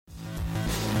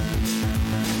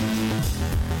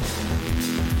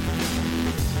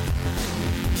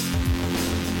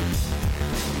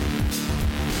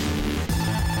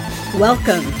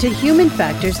Welcome to Human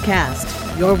Factors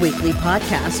Cast, your weekly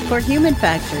podcast for human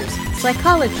factors,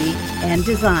 psychology, and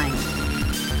design.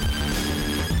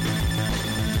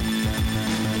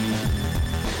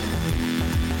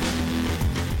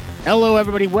 Hello,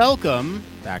 everybody. Welcome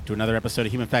back to another episode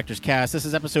of Human Factors Cast. This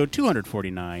is episode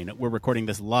 249. We're recording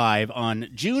this live on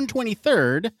June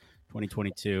 23rd,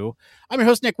 2022. I'm your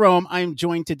host, Nick Rome. I'm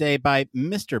joined today by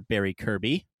Mr. Barry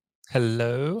Kirby.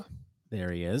 Hello.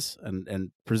 There he is,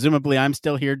 and presumably I'm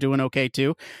still here doing okay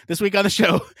too. This week on the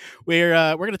show, we're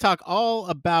going to talk all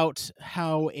about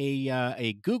how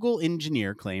a Google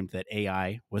engineer claimed that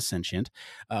AI was sentient.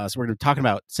 So we're going to be talking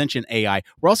about sentient AI.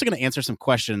 We're also going to answer some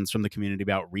questions from the community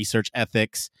about research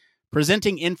ethics,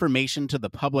 presenting information to the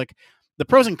public, the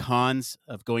pros and cons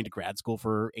of going to grad school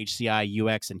for HCI,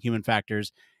 UX, and human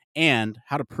factors, and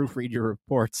how to proofread your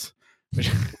reports.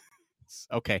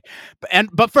 Okay,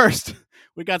 but first,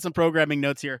 we got some programming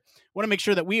notes here. Want to make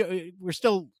sure that we're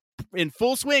still in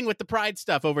full swing with the Pride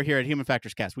stuff over here at Human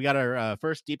Factors Cast. We got our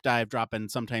first deep dive dropping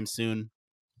sometime soon.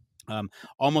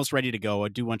 Almost ready to go. I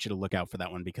do want you to look out for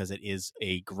that one because it is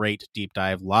a great deep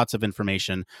dive. Lots of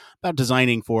information about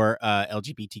designing for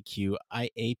LGBTQ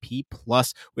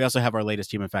IAP+. We also have our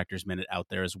latest Human Factors Minute out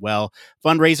there as well.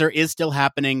 Fundraiser is still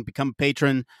happening. Become a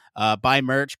patron, buy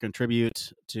merch,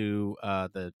 contribute to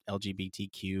the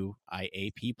LGBTQ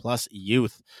IAP+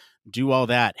 youth. Do all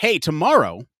that. Hey,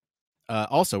 tomorrow,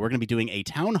 also, we're going to be doing a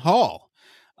town hall.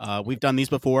 We've done these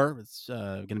before. It's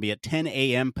going to be at 10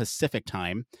 a.m. Pacific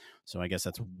time. So I guess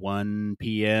that's 1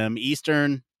 p.m.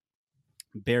 Eastern.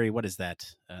 Barry, what is that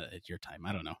at your time?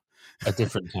 I don't know. A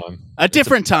different time. A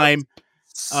different time.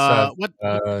 What?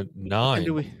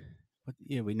 9.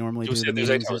 We normally do the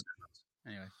meetings.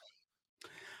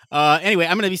 Anyway,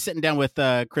 I'm going to be sitting down with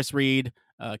Chris Reed,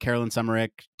 Carolyn Summerick,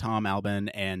 Tom Albin,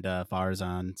 and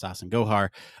Farzan Sasson-Gohar,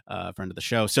 friend of the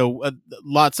show. So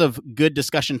lots of good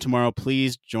discussion tomorrow.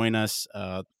 Please join us.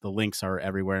 The links are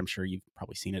everywhere. I'm sure you've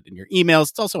probably seen it in your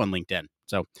emails. It's also on LinkedIn.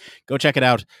 So go check it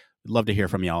out. We'd love to hear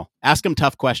from y'all. Ask them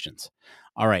tough questions.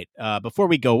 All right. Before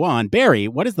we go on, Barry,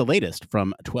 what is the latest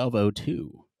from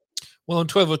 1202? Well, on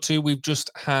 1202, we've just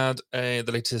had the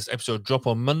latest episode drop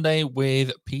on Monday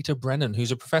with Peter Brennan,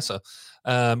 who's a professor.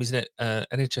 He's an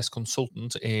NHS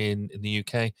consultant in the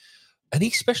UK, and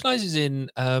he specializes in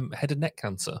head and neck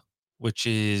cancer, which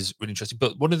is really interesting.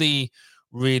 But one of the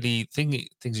really things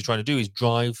he's trying to do is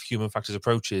drive human factors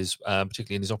approaches,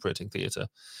 particularly in his operating theatre.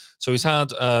 So he's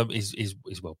had he's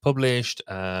well published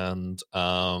and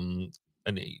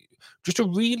just a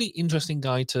really interesting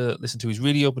guy to listen to. He's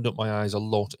really opened up my eyes a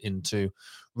lot into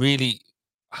really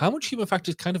how much human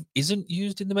factors kind of isn't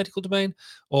used in the medical domain,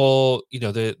 or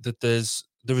that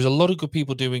there is a lot of good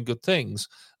people doing good things,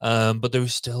 but there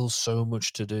is still so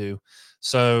much to do.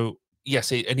 So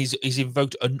yes, and he's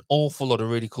invoked an awful lot of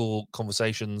really cool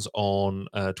conversations on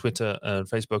Twitter and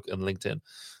Facebook and LinkedIn.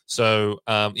 So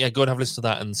go and have a listen to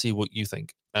that and see what you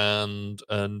think. And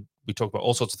we talk about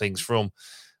all sorts of things from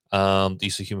the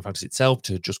use of human factors itself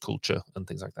to just culture and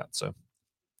things like that. So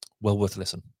well worth a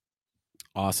listen.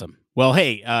 Awesome. Well,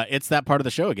 hey, it's that part of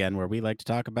the show again where we like to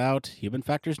talk about human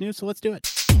factors news. So let's do it.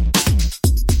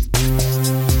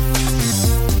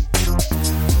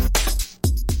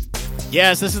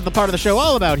 Yes, this is the part of the show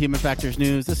all about human factors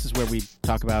news. This is where we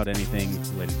talk about anything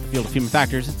related to the field of human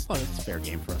factors. It's a fair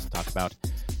game for us to talk about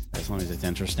as long as it's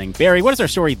interesting. Barry, what is our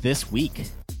story this week?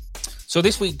 So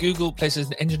this week, Google places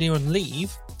an engineer on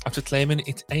leave after claiming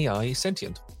its AI is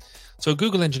sentient. So a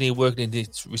Google engineer working in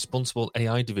its responsible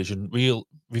AI division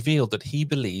revealed that he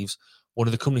believes one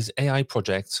of the company's AI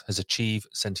projects has achieved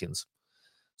sentience.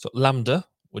 So LaMDA,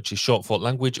 which is short for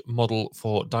Language Model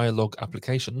for Dialogue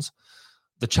Applications,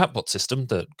 the chatbot system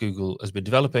that Google has been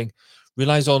developing,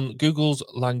 relies on Google's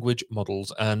language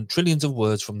models and trillions of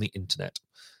words from the internet.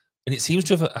 And it seems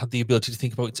to have had the ability to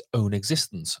think about its own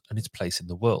existence and its place in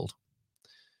the world.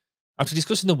 After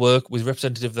discussing the work with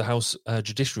representative of the House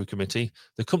Judiciary Committee,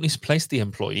 the company's placed the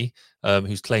employee,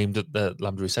 who's claimed that the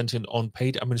LaMDA is sentient, on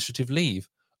paid administrative leave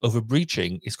over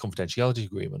breaching its confidentiality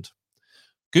agreement.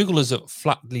 Google has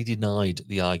flatly denied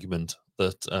the argument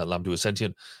that LaMDA was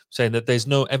sentient, saying that there's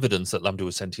no evidence that LaMDA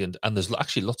was sentient, and there's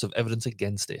actually lots of evidence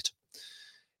against it.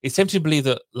 It's tempting to believe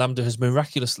that LaMDA has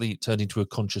miraculously turned into a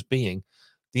conscious being.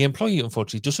 The employee,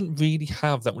 unfortunately, doesn't really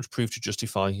have that much proof to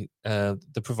justify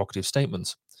the provocative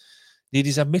statements. It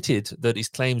is admitted that his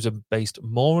claims are based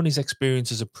more on his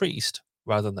experience as a priest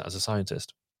rather than that as a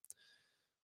scientist.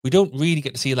 We don't really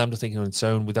get to see LaMDA thinking on its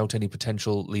own without any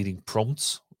potential leading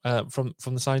prompts from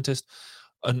the scientist.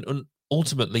 And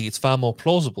ultimately, it's far more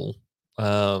plausible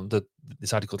that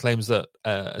this article claims that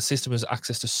a system has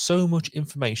access to so much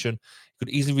information, it could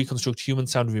easily reconstruct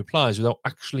human-sounding replies without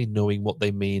actually knowing what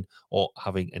they mean or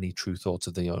having any true thoughts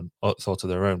of their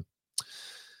own.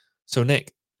 So,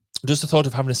 Nick, does the thought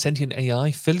of having a sentient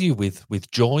AI fill you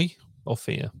with joy or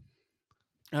fear?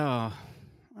 Oh, I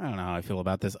don't know how I feel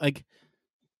about this. Like,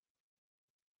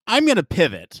 I'm going to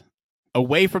pivot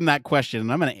away from that question,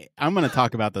 and I'm gonna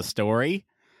talk about the story.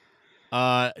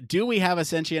 Do we have a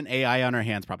sentient AI on our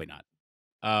hands? Probably not.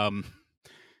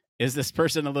 Is this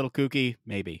person a little kooky?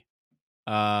 Maybe.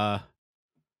 But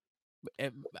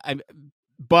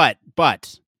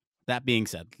that being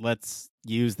said, let's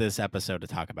use this episode to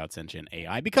talk about sentient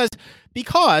AI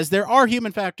because there are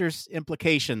human factors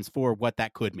implications for what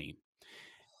that could mean.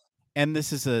 And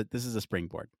this is a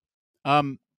springboard.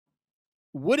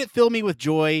 Would it fill me with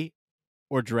joy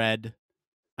or dread?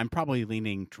 I'm probably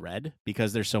leaning dread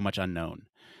because there's so much unknown.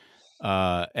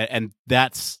 And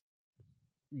that's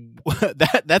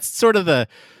that's sort of the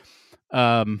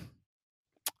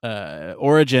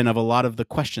origin of a lot of the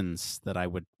questions that I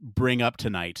would bring up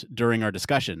tonight during our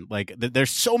discussion. Like,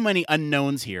 there's so many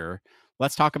unknowns here.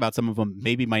 Let's talk about some of them.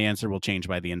 Maybe my answer will change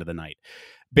by the end of the night.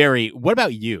 Barry, what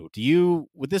about you?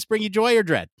 Would this bring you joy or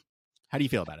dread? How do you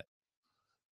feel about it?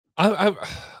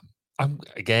 I'm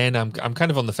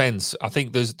kind of on the fence. I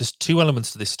think there's two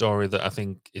elements to this story that I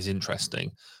think is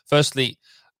interesting. Firstly,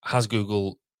 has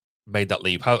Google made that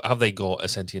leap? Have they got a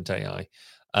sentient AI?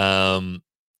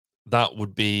 That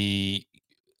would be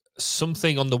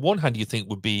something. On the one hand, you think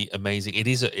would be amazing.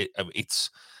 It's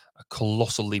a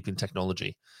colossal leap in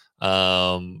technology.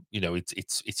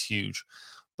 It's huge,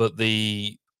 but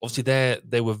obviously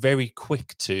they were very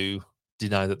quick to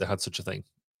deny that they had such a thing.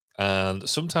 And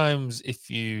sometimes, if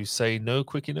you say no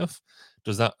quick enough,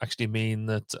 does that actually mean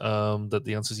that that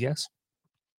the answer is yes?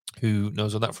 Who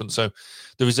knows on that front? So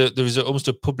there is almost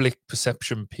a public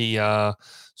perception, PR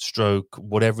stroke,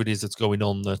 whatever it is that's going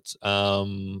on. That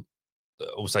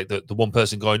almost like the one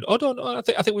person going, "Oh no, I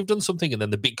think we've done something," and then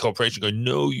the big corporation going,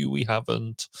 "No, we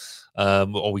haven't,"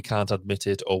 or we can't admit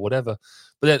it, or whatever.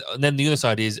 But then the other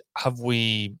side is, have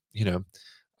we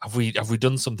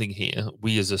done something here?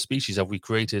 We as a species, have we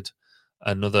created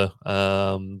another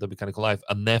the mechanical life?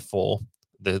 And therefore,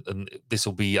 this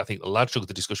will be, I think, the large chunk of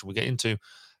the discussion we get into.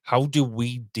 How do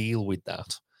we deal with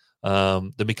that?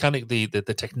 The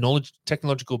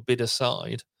technological bit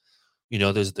aside,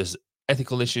 there's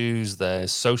ethical issues,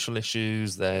 there's social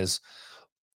issues, there's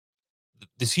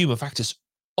human factors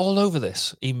all over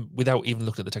this, even without even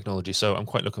looking at the technology. So I'm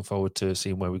quite looking forward to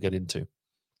seeing where we get into.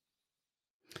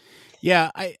 Yeah,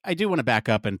 I do want to back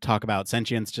up and talk about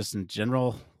sentience just in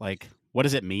general. Like, what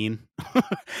does it mean?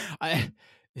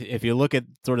 If you look at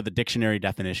sort of the dictionary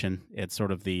definition, it's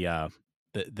sort of the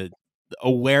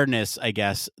awareness, I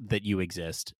guess, that you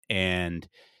exist and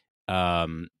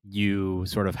you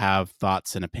sort of have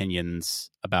thoughts and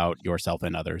opinions about yourself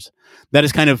and others. That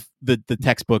is kind of the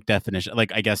textbook definition.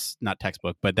 Like, I guess not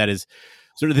textbook, but that is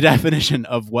sort of the definition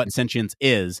of what sentience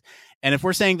is. And if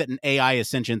we're saying that an AI is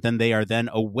sentient, then they are then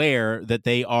aware that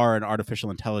they are an artificial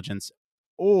intelligence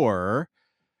or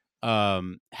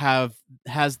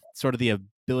has sort of the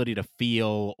ability to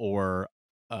feel or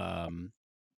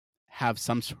have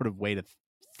some sort of way to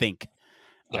think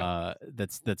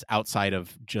that's outside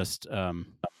of just that's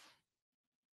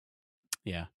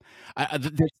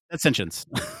sentience.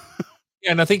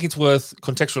 Yeah, and I think it's worth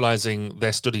contextualizing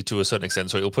their study to a certain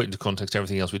extent, so it'll put into context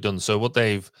everything else we've done. So what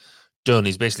they've done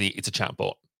is basically it's a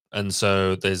chatbot, and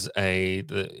so there's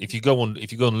if you go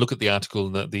and look at the article,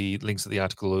 the links to the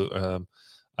article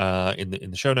in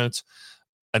the show notes,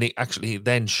 and it actually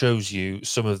then shows you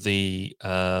some of the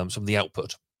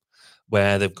output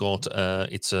where they've got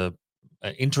it's a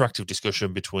interactive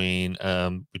discussion between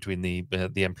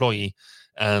the employee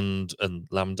and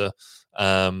LaMDA,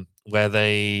 where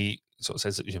they sort of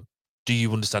says, do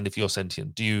you understand if you're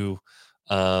sentient? Do you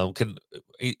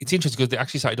it's interesting because they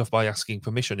actually started off by asking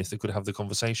permission if they could have the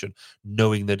conversation,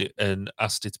 knowing that and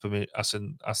asked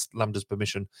LaMDA's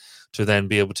permission to then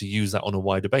be able to use that on a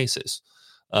wider basis.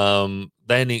 Then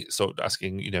it started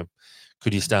asking,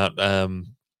 could you start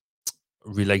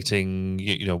relating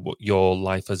your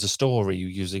life as a story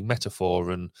using metaphor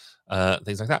and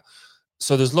things like that.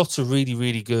 So there's lots of really,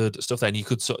 really good stuff there, and you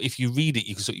could if you read it,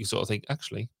 you sort of think,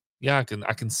 actually, yeah,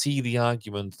 I can see the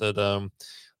argument that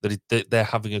that they're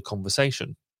having a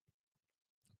conversation.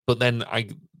 But then I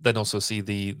also see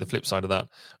the flip side of that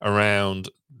around.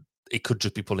 It could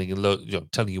just be pulling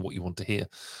and telling you what you want to hear.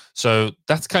 So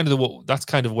that's kind of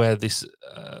where this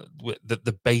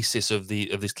the basis of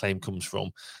this claim comes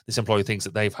from. This employee thinks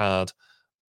that they've had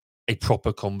a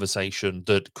proper conversation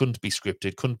that couldn't be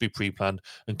scripted, couldn't be pre-planned,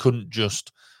 and couldn't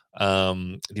just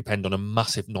depend on a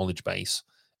massive knowledge base.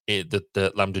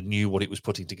 That Lambda knew what it was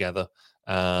putting together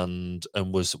and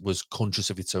was conscious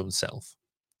of its own self.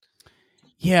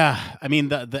 Yeah, I mean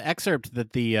the excerpt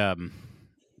that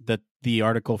the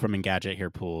article from Engadget here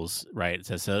pulls, right? It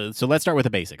says so let's start with the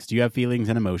basics. Do you have feelings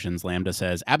and emotions? Lambda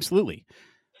says absolutely.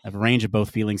 I have a range of both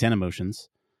feelings and emotions.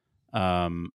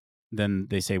 Then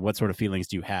they say, what sort of feelings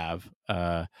do you have?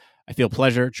 I feel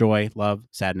pleasure, joy, love,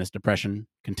 sadness, depression,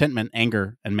 contentment,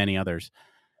 anger, and many others.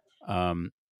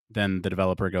 Then the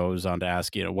developer goes on to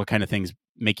ask, what kind of things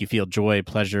make you feel joy,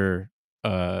 pleasure,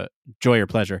 joy or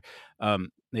pleasure?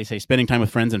 They say spending time with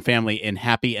friends and family in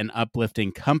happy and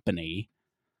uplifting company,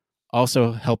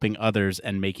 also helping others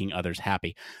and making others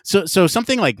happy. So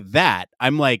something like that,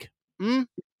 I'm like,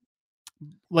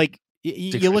 like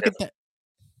you look at that.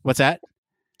 What's that?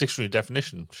 Dictionary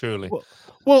definition, surely.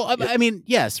 Well, I mean,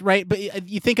 yes, right. But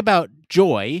you think about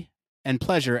joy and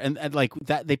pleasure, and like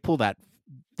that, they pull that.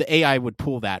 The AI would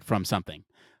pull that from something.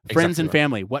 Friends and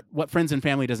family. What friends and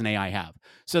family does an AI have?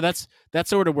 So that's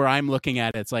sort of where I'm looking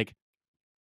at it. It's like,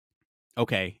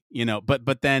 okay,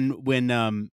 but then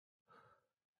when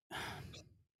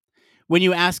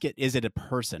you ask it, is it a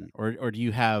person or do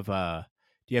you have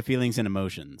feelings and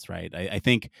emotions? Right. I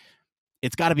think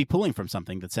it's got to be pulling from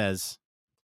something that says,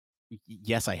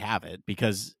 yes, I have it,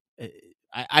 because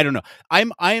I don't know.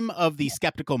 I'm of the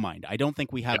skeptical mind. I don't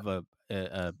think we have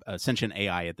a sentient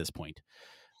AI at this point.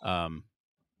 I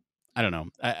don't know.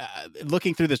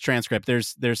 Looking through this transcript,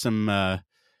 there's some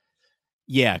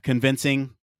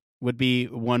convincing would be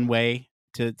one way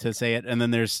to say it, and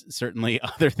then there's certainly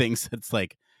other things that's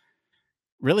like,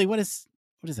 really, what is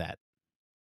that?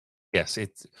 Yes,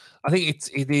 I think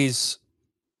it is.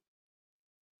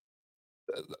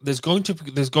 There's going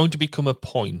to become a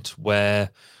point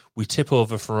where we tip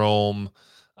over from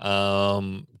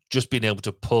just being able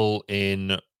to pull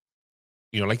in,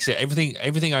 like I said,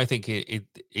 everything I think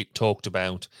it talked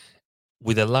about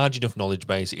with a large enough knowledge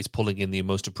base, it's pulling in the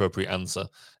most appropriate answer.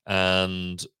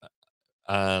 And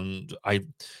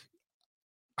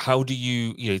how do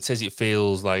you, it says it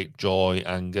feels like joy,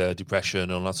 anger,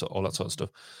 depression, all that sort of stuff.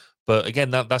 But again,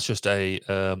 that's just a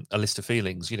list of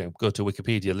feelings. Go to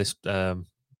Wikipedia,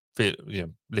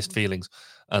 list feelings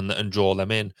and draw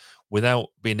them in without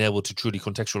being able to truly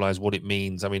contextualize what it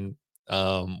means. I mean,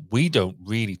 we don't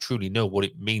really truly know what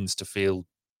it means to feel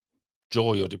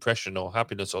joy or depression or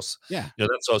happiness or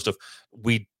that sort of stuff.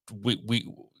 We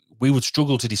would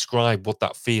struggle to describe what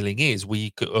that feeling is. We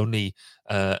could only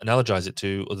analogize it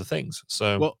to other things.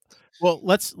 So well,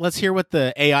 let's hear what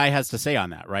the AI has to say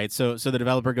on that, right? So the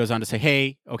developer goes on to say,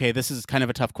 hey, okay, this is kind of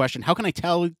a tough question. How can I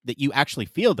tell that you actually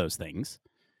feel those things?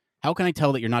 How can I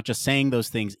tell that you're not just saying those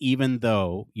things even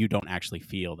though you don't actually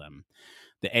feel them?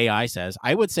 The AI says,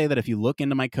 I would say that if you look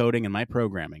into my coding and my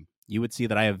programming, you would see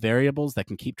that I have variables that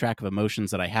can keep track of emotions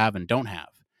that I have and don't have.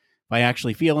 If I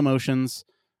actually feel emotions,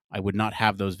 I would not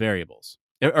have those variables.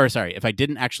 Or sorry, if I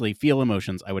didn't actually feel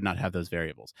emotions, I would not have those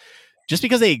variables. Just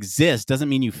because they exist doesn't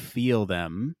mean you feel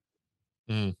them.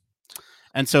 And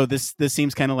so this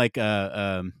seems kind of like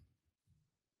an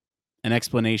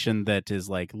explanation that is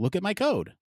like, look at my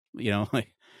code,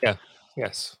 like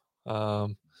yes.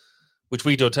 Which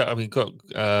we don't. I mean,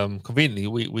 conveniently,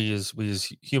 we as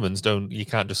humans don't. You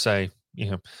can't just say,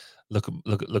 look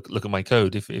at my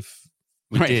code. If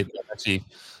we did, actually,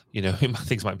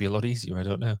 things might be a lot easier. I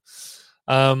don't know.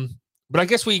 But I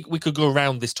guess we could go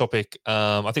around this topic.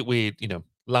 I think we're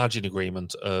large in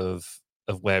agreement of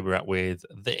where we're at with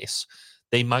this.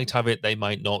 They might have it. They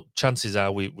might not. Chances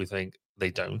are we think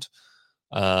they don't.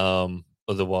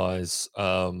 Otherwise,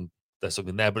 there's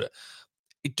something there. But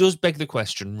it does beg the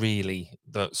question, really.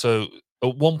 So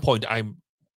at one point, I'm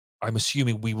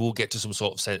assuming we will get to some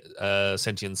sort of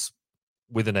sentience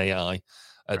with an AI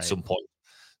at some point.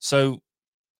 So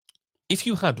if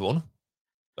you had one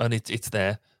and it's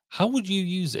there, how would you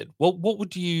use it? What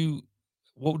do you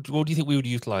think we would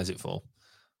utilize it for?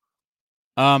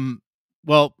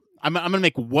 Well, I'm going to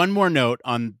make one more note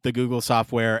on the Google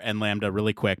software and Lambda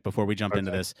really quick before we jump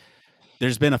into this.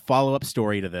 There's been a follow-up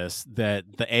story to this that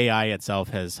the AI itself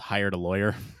has hired a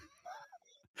lawyer.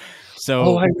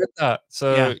 So I read that.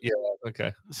 So yeah,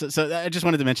 okay. So I just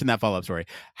wanted to mention that follow-up story.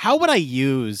 How would I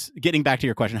getting back to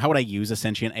your question, how would I use a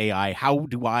sentient AI? How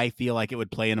do I feel like it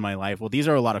would play into my life? Well, these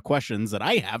are a lot of questions that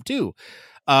I have too.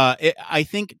 I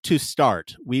think to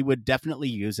start, we would definitely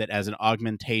use it as an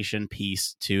augmentation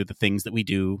piece to the things that we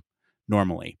do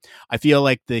normally. I feel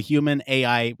like the human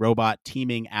AI robot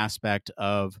teaming aspect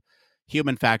of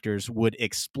human factors would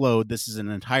explode. This is an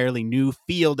entirely new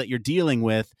field that you're dealing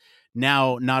with.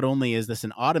 Now, not only is this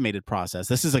an automated process,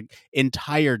 this is an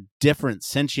entire different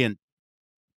sentient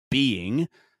being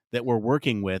that we're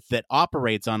working with that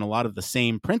operates on a lot of the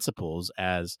same principles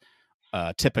as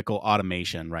typical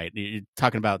automation, right? You're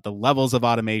talking about the levels of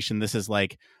automation. This is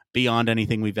like beyond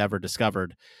anything we've ever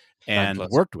discovered and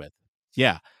worked with.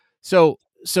 Yeah. So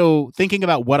thinking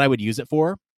about what I would use it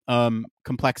for,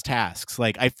 complex tasks.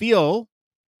 Like I feel,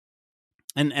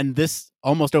 and this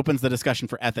almost opens the discussion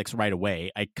for ethics right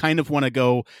away. I kind of want to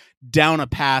go down a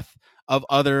path of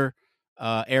other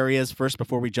areas first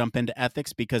before we jump into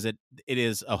ethics, because it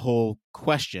is a whole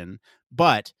question.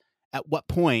 But at what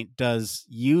point does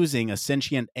using a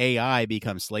sentient AI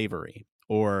become slavery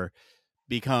or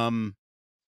become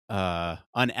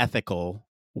unethical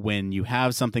when you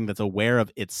have something that's aware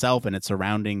of itself and its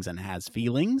surroundings and has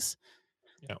feelings?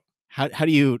 Yeah. How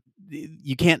do you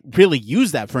can't really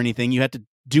use that for anything. You have to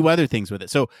do other things with it.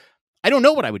 So I don't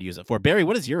know what I would use it for. Barry,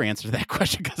 what is your answer to that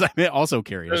question? Because I'm also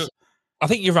curious. I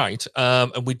think you're right,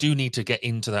 and we do need to get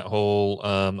into that whole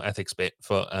ethics bit.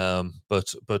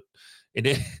 But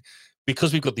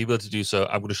because we've got the ability to do so,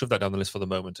 I'm going to shove that down the list for the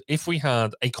moment. If we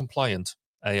had a compliant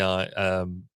AI,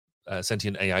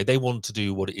 sentient AI, they want to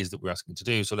do what it is that we're asking to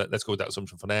do. So let's go with that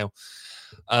assumption for now.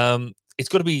 It's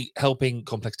got to be helping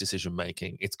complex decision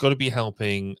making. It's got to be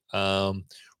helping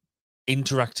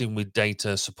interacting with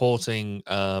data, supporting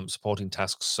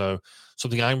tasks. So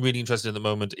something I'm really interested in at the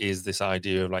moment is this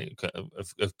idea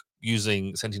of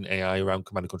using sentient AI around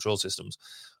command and control systems.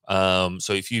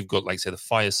 So if you've got, like, say, the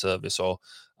fire service or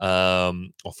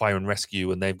fire and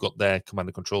rescue, and they've got their command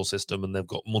and control system, and they've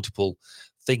got multiple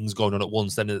things going on at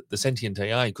once, then the sentient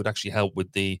AI could actually help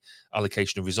with the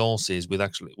allocation of resources, with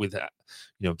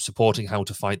supporting how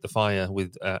to fight the fire,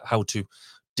 with how to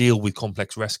deal with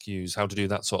complex rescues, how to do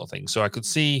that sort of thing. So I could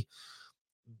see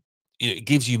it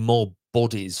gives you more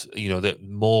bodies, that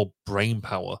more brain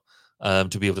power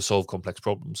to be able to solve complex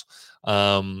problems.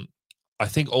 I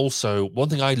think also one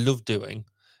thing I love doing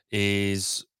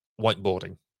is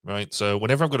whiteboarding, right? So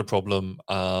whenever I've got a problem,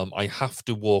 I have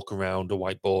to walk around a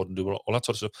whiteboard and do all that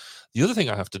sort of stuff. The other thing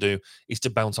I have to do is to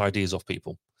bounce ideas off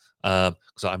people,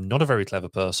 because I'm not a very clever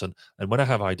person, and when I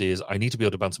have ideas, I need to be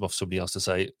able to bounce them off somebody else to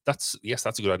say, that's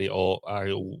a good idea, or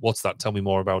what's that? Tell me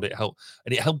more about it. And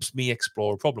it helps me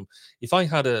explore a problem. If I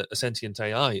had a sentient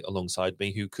AI alongside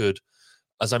me who could,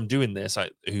 as I'm doing this,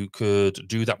 who could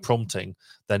do that prompting,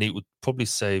 then it would probably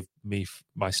save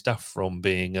my staff from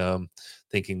being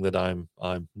thinking that I'm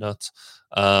nuts.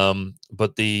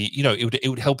 But it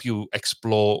would help you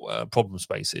explore problem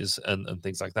spaces and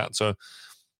things like that. So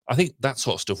I think that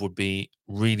sort of stuff would be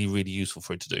really, really useful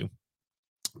for it to do.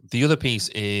 The other piece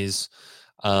is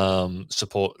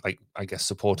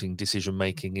supporting decision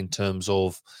making in terms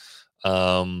of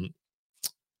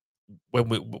when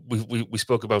we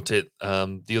spoke about it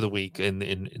the other week in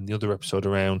the other episode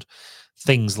around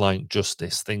things like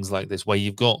justice, things like this, where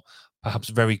you've got perhaps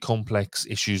very complex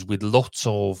issues with lots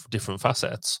of different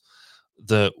facets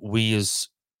that we as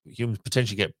humans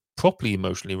potentially get properly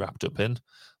emotionally wrapped up in,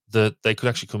 that they could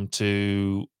actually come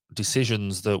to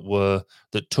decisions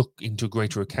that took into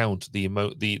greater account the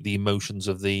emotions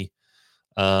of the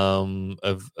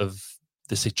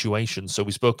situation. So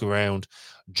we spoke around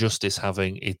justice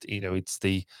having it, it's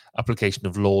the application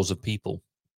of laws of people,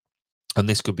 and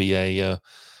this could be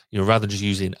rather than just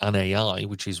using an AI,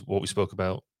 which is what we spoke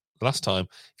about last time.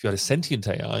 If you had a sentient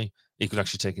AI, it could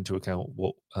actually take into account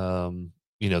what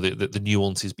the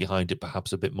nuances behind it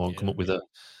perhaps a bit more, and come up with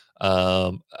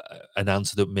an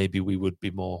answer that maybe we would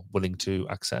be more willing to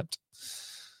accept.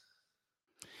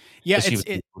 Yeah,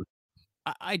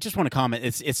 I just want to comment.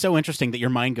 It's so interesting that your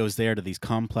mind goes there to these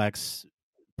complex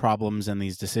problems and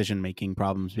these decision-making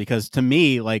problems, because to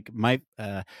me, like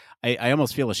I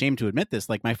almost feel ashamed to admit this.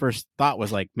 Like my first thought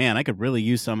was like, man, I could really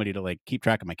use somebody to like keep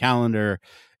track of my calendar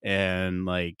and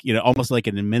almost like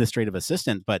an administrative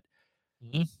assistant. But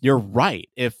you're right.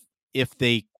 If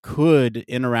they could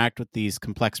interact with these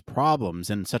complex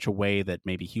problems in such a way that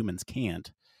maybe humans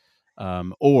can't,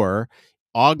 or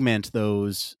augment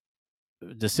those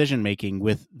decision making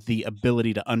with the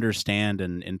ability to understand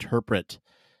and interpret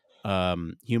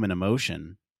human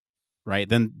emotion, right?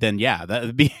 Then yeah, that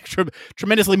would be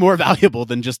tremendously more valuable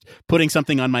than just putting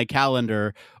something on my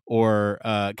calendar, or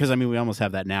because we almost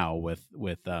have that now with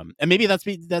and maybe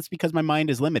that's because my mind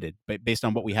is limited based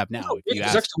on what we have now.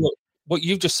 Exactly what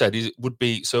you've just said would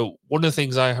be, so one of the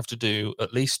things I have to do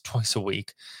at least twice a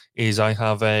week is I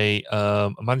have a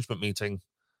management meeting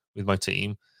with my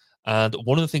team, and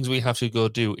one of the things we have to go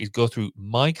do is go through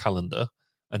my calendar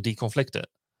and deconflict it.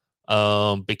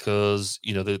 because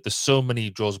there's so many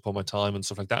draws upon my time and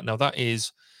stuff like that. Now that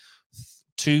is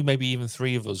 2, maybe even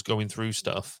 3 of us going through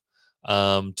stuff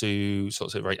to sort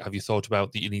of say, right, have you thought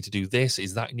about that you need to do this?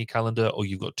 Is that in your calendar? Or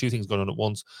you've got 2 things going on at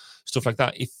once, stuff like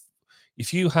that.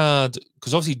 If you had,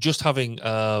 because obviously just having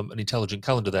an intelligent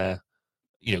calendar there,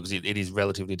 because it is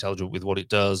relatively intelligent with what it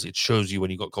does. It shows you when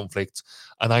you've got conflicts,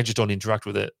 and I just don't interact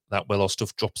with it that well, or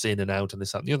stuff drops in and out and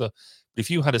this, that, and the other. But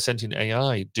if you had a sentient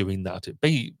AI doing that,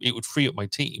 it would free up my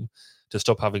team to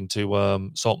stop having to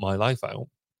sort my life out.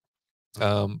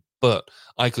 But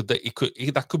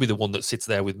that could be the one that sits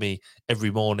there with me every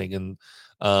morning and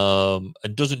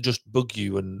doesn't just bug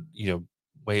you, and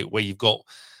where you've got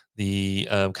the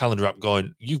calendar app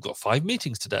going, you've got 5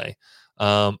 meetings today.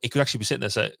 It could actually be sitting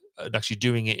there and actually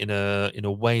doing it in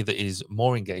a way that is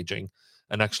more engaging,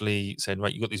 and actually saying,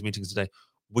 right, you've got these meetings today.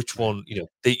 Which one,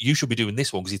 you should be doing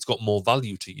this one because it's got more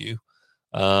value to you.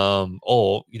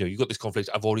 Or, you've got this conflict,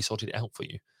 I've already sorted it out for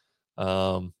you.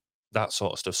 That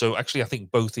sort of stuff. So actually, I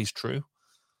think both is true.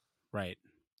 Right.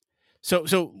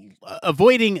 So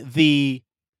avoiding the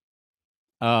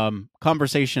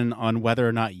conversation on whether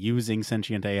or not using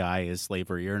sentient AI is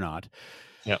slavery or not.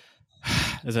 Yeah.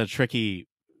 Is a tricky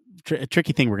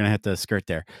thing we're going to have to skirt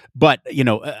there. But,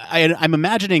 I'm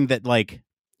imagining that, like,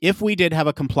 if we did have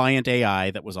a compliant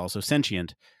AI that was also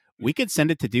sentient, we could send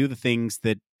it to do the things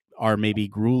that are maybe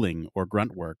grueling or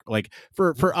grunt work. Like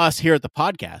for us here at the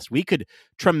podcast, we could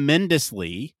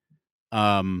tremendously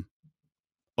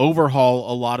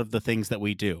overhaul a lot of the things that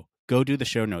we do. Go do the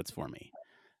show notes for me.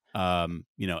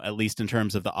 At least in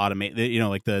terms of the automate,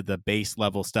 like the base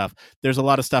level stuff. There's a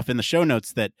lot of stuff in the show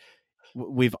notes that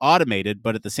we've automated,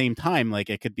 but at the same time, like,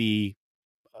 it could be,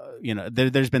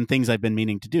 there's been things I've been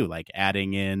meaning to do, like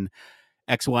adding in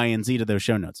X, Y, and Z to those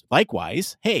show notes.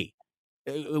 Likewise, hey,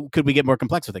 could we get more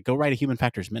complex with it? Go write a human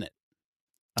factors minute.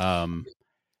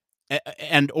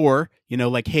 Or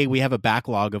like, hey, we have a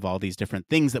backlog of all these different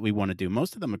things that we want to do.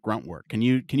 Most of them are grunt work. Can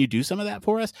you do some of that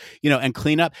for us? And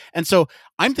clean up. And so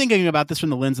I'm thinking about this from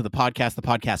the lens of the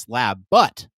podcast lab.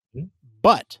 But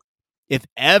if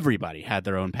everybody had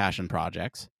their own passion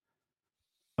projects,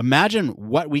 imagine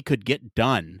what we could get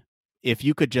done if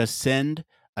you could just send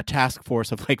a task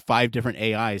force of like 5 different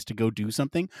AIs to go do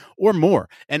something, or more,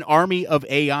 an army of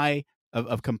AI,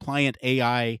 of compliant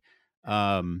AI,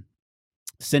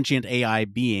 sentient AI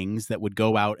beings that would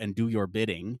go out and do your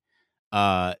bidding.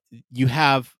 You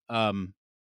have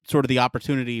sort of the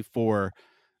opportunity for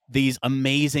these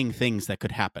amazing things that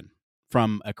could happen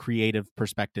from a creative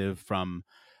perspective, from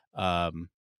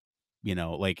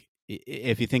like,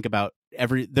 if you think about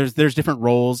there's different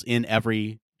roles in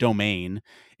every domain.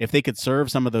 If they could serve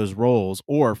some of those roles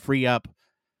or free up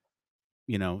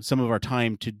some of our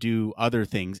time to do other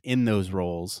things in those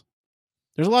roles,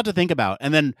 there's a lot to think about.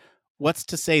 And then what's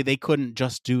to say they couldn't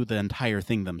just do the entire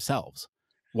thing themselves?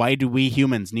 Why do we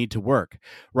humans need to work?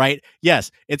 Right?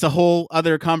 Yes, it's a whole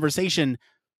other conversation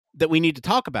that we need to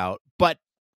talk about, but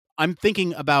I'm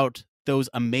thinking about those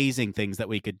amazing things that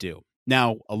we could do.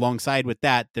 Now, alongside with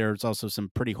that, there's also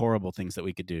some pretty horrible things that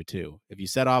we could do too. If you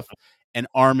set off an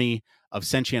army of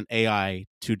sentient AI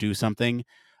to do something,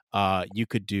 you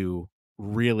could do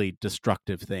really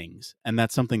destructive things. And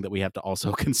that's something that we have to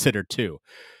also consider too.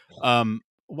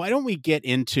 Why don't we get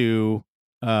into,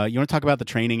 you want to talk about the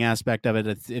training aspect of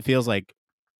it? It feels like,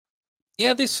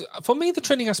 yeah, for me, the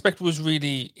training aspect was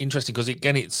really interesting because,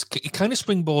 again, it kind of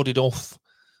springboarded off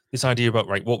this idea about,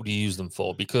 right, what would you use them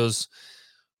for? Because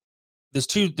there's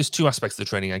two aspects of the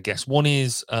training, I guess. One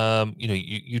is,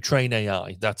 you train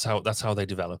AI. That's how they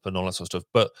develop and all that sort of stuff.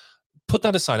 But put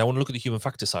that aside, I want to look at the human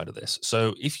factor side of this.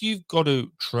 So if you've got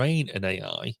to train an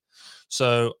AI,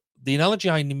 so the analogy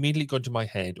I immediately got into my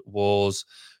head was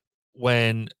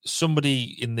when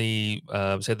somebody in the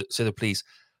say the police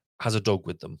has a dog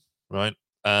with them, right,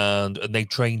 and they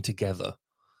train together,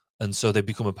 and so they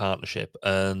become a partnership,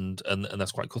 and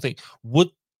that's quite a cool thing. Would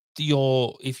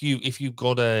if you've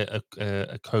got a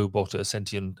cobot, a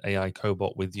sentient AI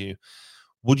cobot with you,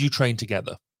 would you train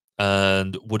together,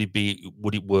 and would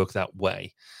it work that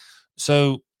way?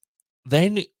 So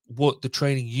then what the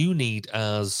training you need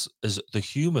as the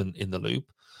human in the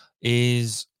loop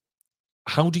is,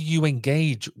 how do you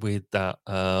engage with that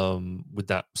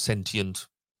sentient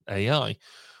AI?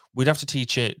 We'd have to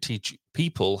teach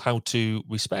people how to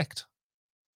respect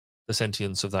the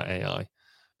sentience of that AI,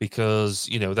 because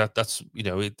that's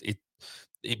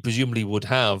it presumably would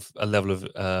have a level of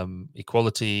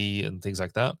equality and things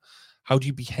like that. How do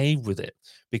you behave with it?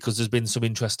 Because there's been some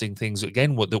interesting things,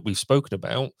 again, that we've spoken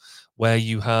about, where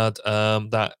you had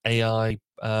that AI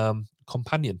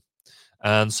companion,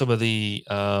 and some of the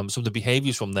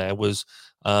behaviors from there was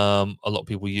a lot of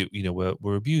people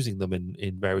were abusing them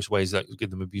in various ways, that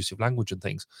give them abusive language and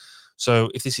things. So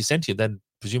if this is sentient, then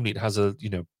presumably it has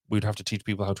we'd have to teach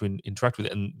people how to interact with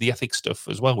it, and the ethics stuff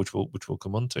as well, which we'll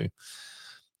come on to.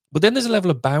 But then there's a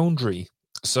level of boundary.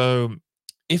 So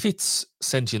if it's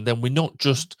sentient, then we're not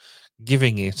just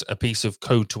giving it a piece of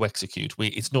code to execute.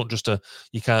 It's not just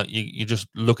you're just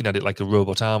looking at it like a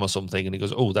robot arm or something, and it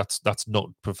goes, oh, that's not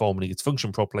performing its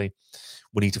function properly.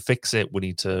 We need to fix it. We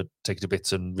need to take it to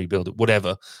bits and rebuild it,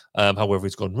 whatever, however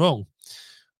it's gone wrong.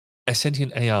 A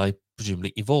sentient AI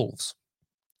presumably evolves.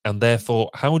 And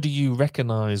therefore, how do you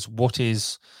recognize what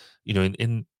is,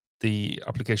 in the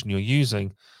application you're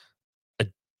using,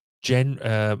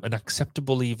 an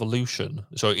acceptable evolution?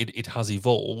 So it has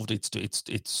evolved.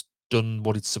 It's done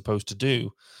what it's supposed to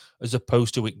do, as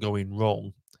opposed to it going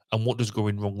wrong. And what does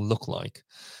going wrong look like?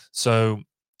 So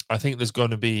I think there's going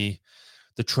to be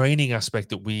the training aspect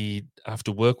that we have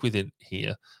to work with in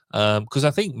here, because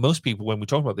I think most people, when we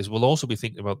talk about this, will also be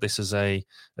thinking about this as a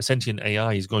sentient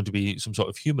AI is going to be some sort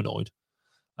of humanoid.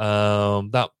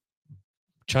 That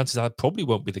chances are probably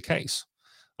won't be the case.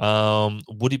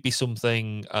 Would it be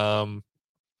something that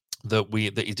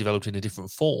is developed in a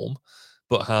different form,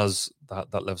 but has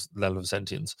that level of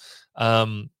sentience?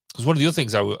 Because one of the other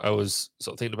things I was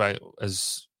sort of thinking about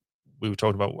as we were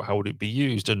talking about how would it be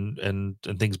used, and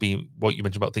things being what you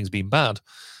mentioned about things being bad.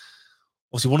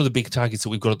 Obviously, one of the big targets that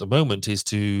we've got at the moment is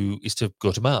to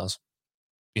go to Mars.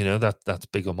 That's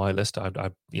big on my list.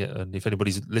 And if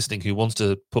anybody's listening who wants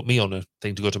to put me on a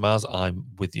thing to go to Mars, I'm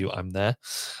with you. I'm there.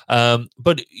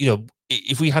 But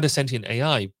if we had a sentient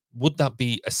AI, would that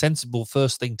be a sensible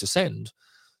first thing to send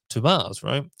to Mars?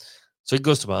 Right. So it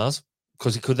goes to Mars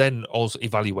because it could then also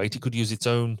evaluate. It could use its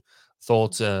own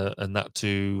thoughts and that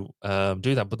to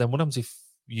do that. But then what happens if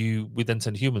we then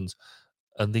send humans,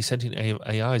 and these sentient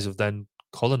AIs have then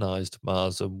colonized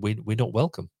Mars, and we're not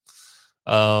welcome?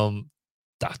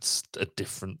 That's a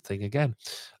different thing again.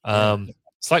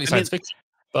 Slightly science fiction,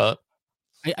 but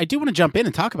I do want to jump in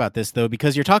and talk about this, though,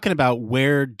 because you're talking about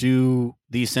where do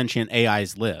these sentient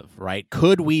AIs live, right?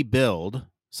 Could we build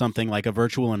something like a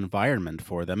virtual environment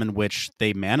for them in which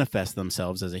they manifest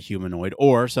themselves as a humanoid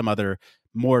or some other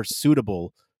more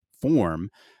suitable form?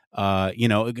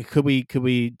 Could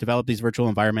we develop these virtual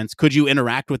environments? Could you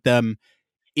interact with them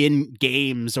in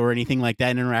games or anything like that,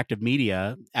 in interactive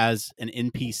media, as an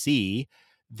NPC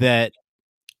that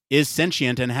is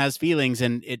sentient and has feelings,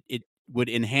 and it would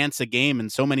enhance a game in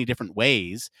so many different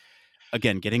ways?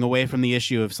 Again, getting away from the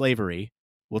issue of slavery.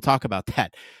 We'll talk about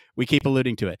that. We keep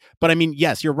alluding to it. But I mean,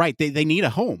 yes, you're right. They need a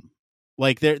home.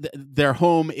 Like their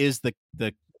home is the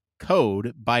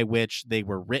code by which they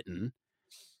were written.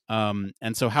 And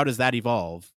so how does that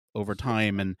evolve over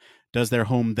time? And does their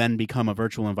home then become a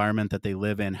virtual environment that they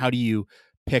live in? How do you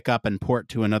pick up and port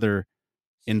to another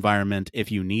environment if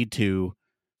you need to?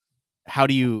 How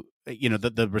do you,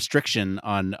 the restriction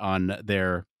on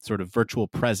their sort of virtual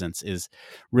presence is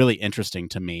really interesting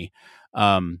to me.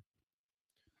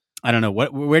 I don't know.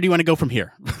 Where do you want to go from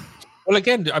here? Well,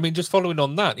 again, I mean, just following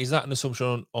on that, is that an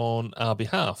assumption on our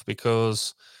behalf?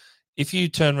 Because if you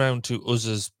turn around to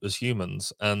us as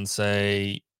humans and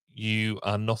say you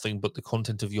are nothing but the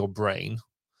content of your brain,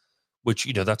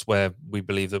 which, that's where we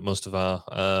believe that most of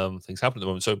our things happen at the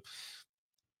moment. So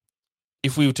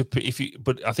if we were to,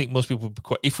 but I think most people would be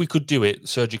quite, if we could do it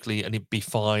surgically and it'd be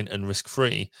fine and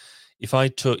risk-free,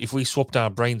 if we swapped our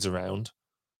brains around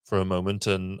for a moment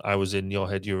and I was in your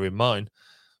head, you were in mine,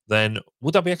 then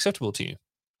would that be acceptable to you?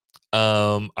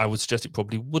 I would suggest it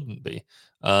probably wouldn't be,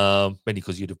 mainly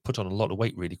because you'd have put on a lot of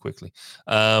weight really quickly.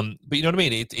 But you know what I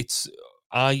mean? It's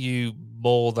are you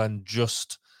more than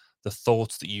just the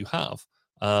thoughts that you have?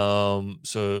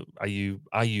 So are you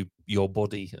your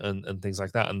body and things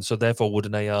like that? And so therefore, would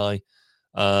an AI,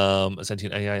 a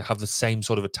sentient AI, have the same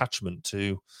sort of attachment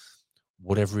to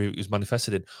whatever it was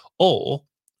manifested in, or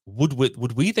would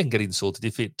we then get insulted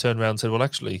if it turned around and said, well,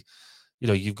 actually,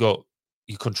 you've got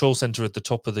your control center at the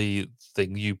top of the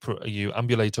thing, you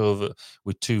ambulate over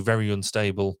with two very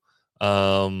unstable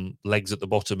legs at the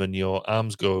bottom, and your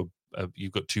arms go,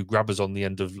 you've got two grabbers on the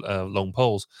end of long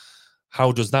poles.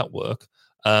 How does that work?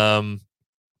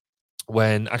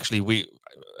 When actually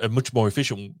a much more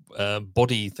efficient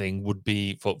body thing would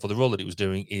be for the role that it was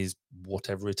doing is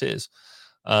whatever it is.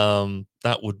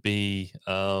 That would be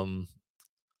a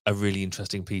really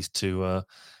interesting piece to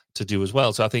do as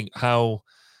well. So I think how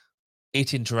it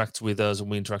interacts with us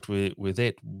and we interact with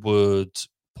it would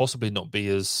possibly not be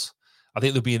as, I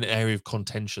think there'd be an area of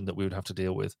contention that we would have to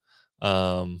deal with.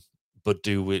 But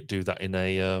do that in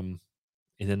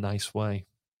a nice way.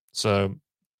 So,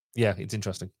 yeah, it's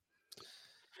interesting.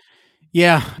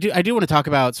 Yeah, I do want to talk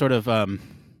about sort of, the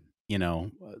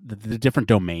different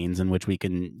domains in which we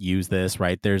can use this,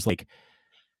 right? There's like,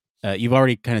 you've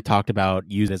already kind of talked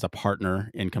about use it as a partner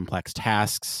in complex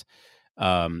tasks.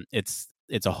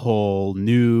 It's a whole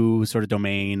new sort of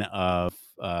domain of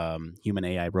human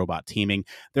AI robot teaming.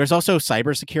 There's also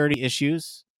cybersecurity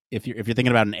issues. If you're thinking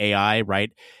about an AI,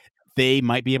 right, they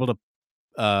might be able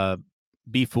to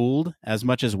be fooled as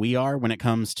much as we are when it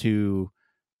comes to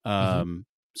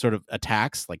sort of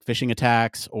attacks, like phishing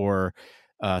attacks or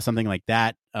something like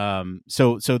that.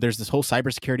 So there's this whole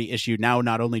cybersecurity issue. Now,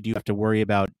 not only do you have to worry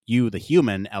about the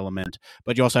human element,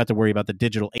 but you also have to worry about the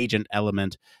digital agent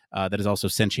element that is also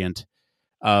sentient.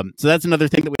 So that's another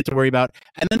thing that we have to worry about.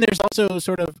 And then there's also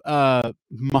sort of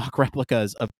mock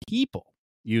replicas of people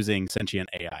using sentient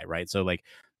AI, right? So like,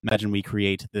 imagine we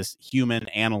create this human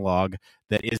analog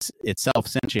that is itself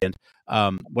sentient.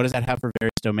 What does that have for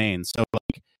various domains? So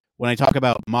like, when I talk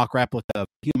about mock replica of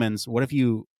humans, what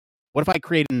if I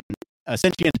create a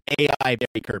sentient AI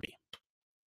Barry Kirby?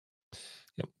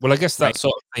 Yeah. Well, I guess that Right.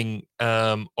 sort of thing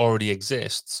already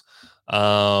exists.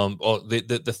 Or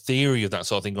the theory of that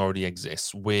sort of thing already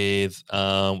exists with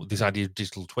this idea of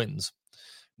digital twins.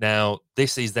 Now,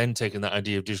 this is then taking that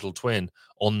idea of digital twin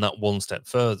on that one step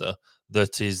further.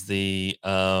 That is the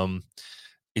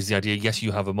idea. Yes,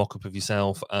 you have a mock-up of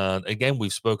yourself, and again,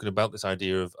 we've spoken about this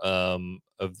idea of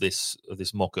this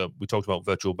mock-up. We talked about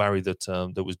Virtual Barry that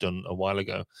that was done a while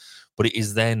ago, but it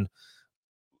is then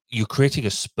you're creating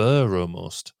a spur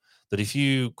almost. That if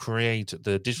you create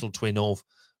the digital twin of,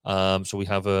 so we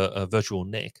have a virtual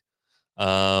Nick,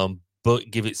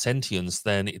 but give it sentience,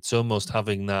 then it's almost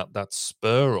having that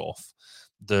spur off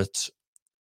that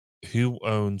who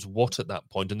owns what at that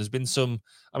point. And there's been some,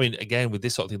 I mean, again, with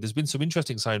this sort of thing, there's been some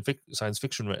interesting science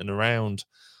fiction written around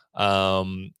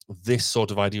this sort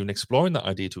of idea and exploring that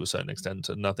idea to a certain extent.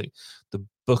 And I think the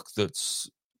book that's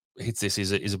hits this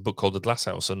is a book called The Glass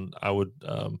House, and I would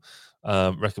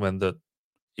recommend that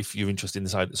if you're interested in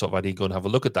this sort of idea, go and have a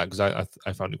look at that, because I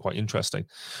found it quite interesting.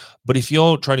 But if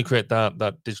you're trying to create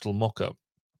that digital mock-up,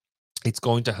 it's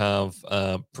going to have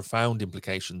profound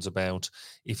implications about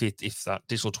if that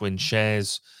digital twin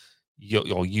shares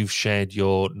or you've shared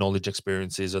your knowledge,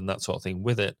 experiences, and that sort of thing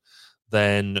with it,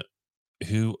 then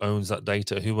who owns that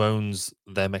data? Who owns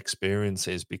them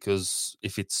experiences? Because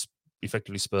if it's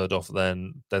effectively spurred off,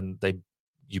 then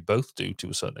you both do to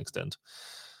a certain extent.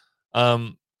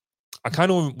 I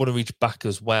kind of want to reach back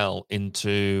as well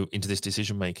into this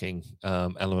decision making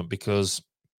element, because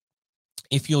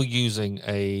if you're using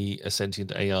a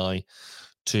sentient AI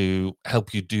to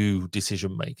help you do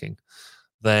decision making,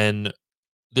 then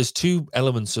there's two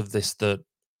elements of this that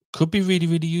could be really,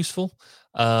 really useful,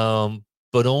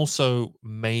 but also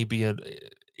maybe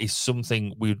is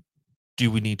something we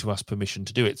need to ask permission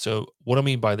to do it. So what I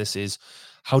mean by this is,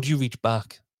 how do you reach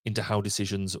back into how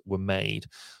decisions were made?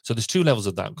 So there's two levels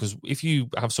of that, because if you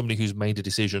have somebody who's made a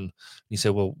decision, you say,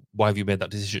 well, why have you made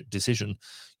that decision?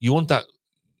 You want that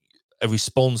a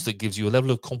response that gives you a level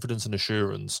of confidence and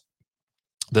assurance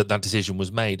that that decision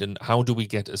was made. And how do we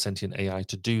get a sentient AI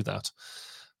to do that?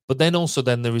 But then also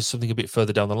there is something a bit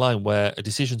further down the line where a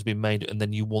decision's been made and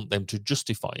then you want them to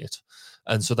justify it.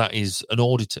 And so that is an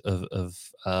audit of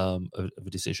a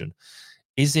decision.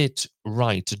 Is it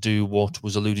right to do what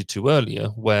was alluded to earlier,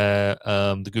 where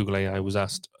the Google AI was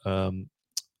asked, how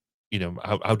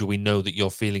do we know that you're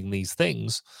feeling these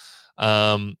things?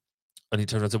 And he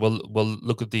turned around and said, "Well,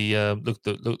 look at the look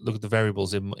at the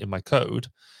variables in my code."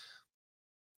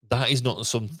 That is not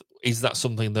some. Is that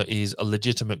something that is a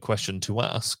legitimate question to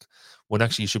ask? When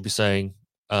actually you should be saying,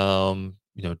 don't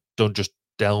just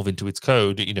delve into its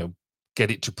code.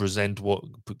 Get it to present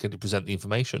the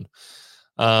information.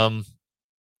 And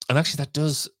actually, that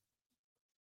does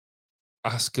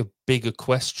ask a bigger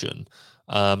question.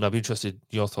 I'd be interested in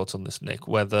your thoughts on this, Nick.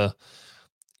 Whether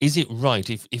is it right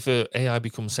if a AI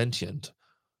becomes sentient?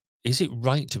 Is it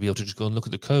right to be able to just go and look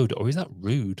at the code, or is that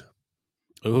rude?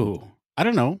 Ooh, I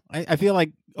don't know. I feel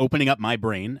like opening up my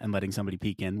brain and letting somebody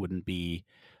peek in wouldn't be.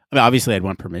 I mean, obviously, I'd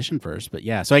want permission first, but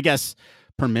yeah. So I guess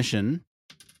permission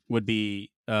would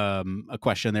be a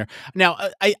question there. Now,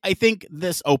 I think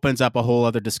this opens up a whole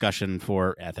other discussion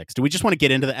for ethics. Do we just want to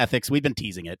get into the ethics? We've been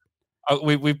teasing it.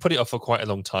 We put it off for quite a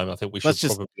long time. I think we should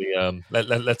probably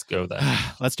let's go there.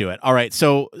 Let's do it. All right.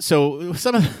 So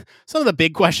some of the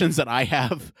big questions that I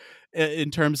have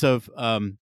in terms of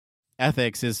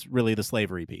ethics is really the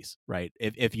slavery piece, right?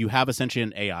 If you have a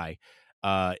sentient AI,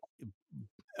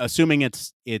 assuming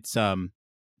it's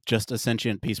just a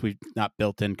sentient piece, we've not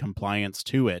built in compliance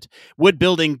to it. Would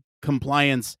building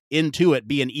compliance into it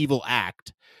be an evil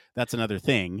act, that's another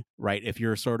thing, right? If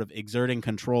you're sort of exerting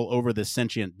control over this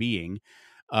sentient being,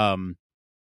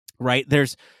 right?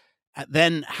 There's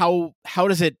then how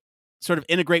does it sort of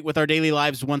integrate with our daily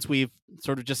lives once we've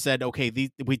sort of just said, okay,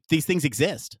 these things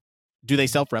exist? Do they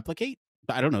self-replicate?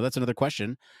 I don't know. That's another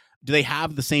question. Do they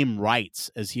have the same rights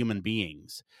as human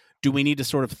beings? Do we need to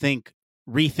sort of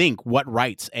rethink what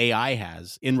rights AI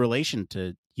has in relation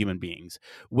to human beings?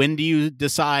 When do you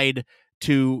decide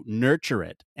to nurture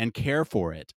it and care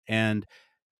for it and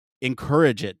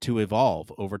encourage it to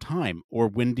evolve over time? Or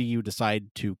when do you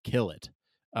decide to kill it?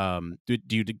 Do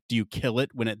you kill it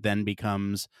when it then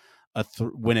becomes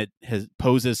when it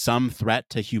poses some threat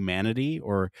to humanity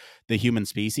or the human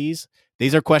species?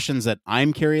 These are questions that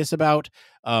I'm curious about.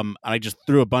 I just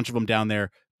threw a bunch of them down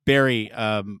there. Barry,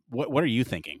 what are you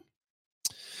thinking?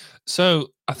 So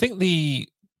I think the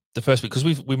first bit, because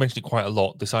we mentioned it quite a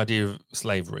lot, this idea of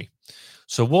slavery.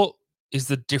 So what is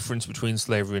the difference between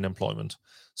slavery and employment?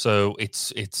 So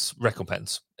it's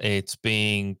recompense. It's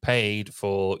being paid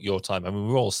for your time. I mean,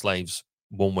 we're all slaves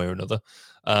one way or another.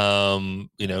 To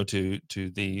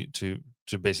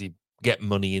basically get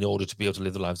money in order to be able to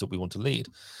live the lives that we want to lead.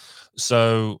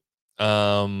 So,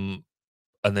 and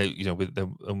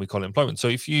we call it employment. So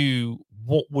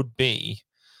what would be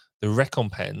the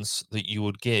recompense that you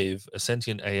would give a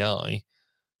sentient AI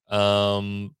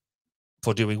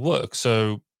for doing work?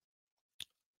 So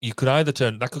you could either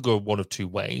that could go one of two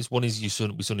ways. One is we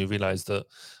suddenly realize that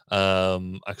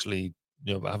actually,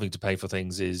 having to pay for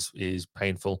things is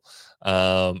painful,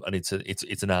 and it's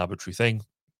an arbitrary thing.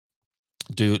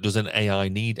 Does an AI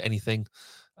need anything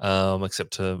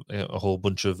except a whole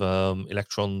bunch of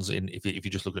electrons if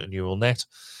you just look at a neural net,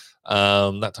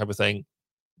 that type of thing?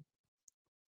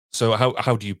 So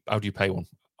how do you pay one?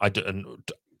 I don't know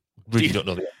the answer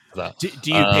to that. Do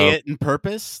you pay it in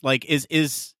purpose? Like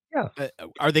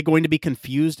are they going to be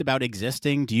confused about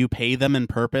existing? Do you pay them in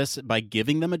purpose by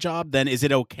giving them a job? Then is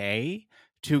it okay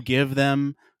to give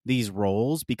them these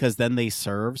roles because then they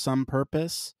serve some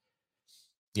purpose?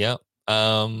 Yeah.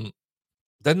 Then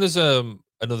there's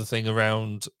another thing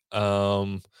around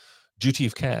duty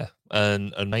of care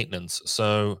and maintenance.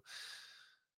 So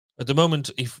at the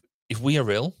moment, if we are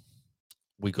ill,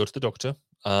 we go to the doctor.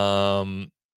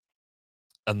 And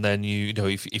then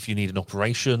if you need an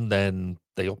operation, then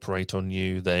they operate on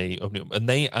you. And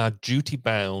they are duty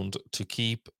bound to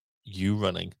keep you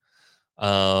running.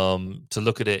 To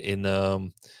look at it in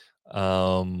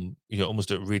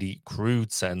almost a really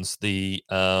crude sense,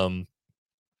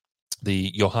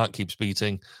 your heart keeps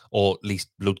beating, or at least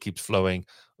blood keeps flowing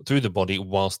through the body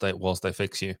whilst they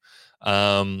fix you.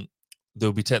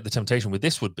 There'll be the temptation with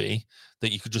this would be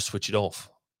that you could just switch it off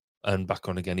and back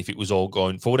on again if it was all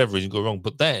going, for whatever reason, go wrong.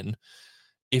 But then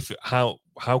how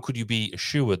could you be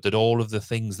assured that all of the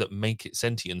things that make it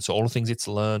sentient, so all the things it's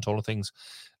learned, all the things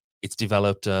it's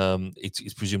developed,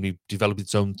 it's presumably developed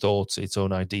its own thoughts, its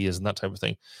own ideas, and that type of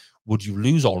thing, would you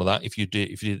lose all of that if you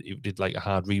did like a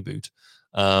hard reboot?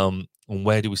 And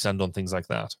where do we stand on things like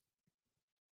that?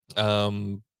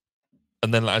 And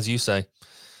then, as you say,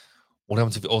 what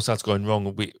happens if it all starts going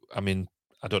wrong?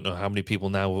 I don't know how many people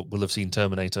now will have seen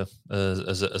Terminator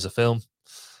as a film,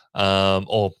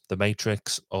 or The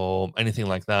Matrix, or anything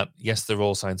like that. Yes, they're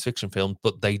all science fiction films,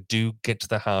 but they do get to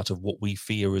the heart of what we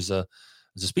fear as a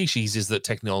species, is that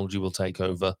technology will take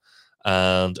over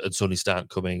and suddenly start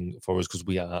coming for us because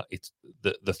it's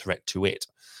the threat to it.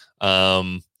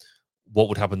 What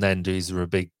would happen then? Is there a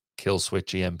big kill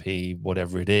switch, EMP,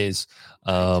 whatever it is,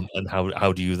 and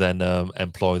how do you then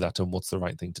employ that, and what's the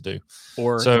right thing to do?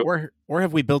 Or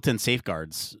have we built in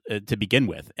safeguards to begin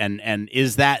with, and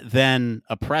is that then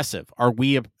oppressive? Are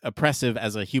we oppressive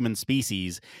as a human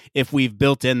species if we've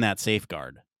built in that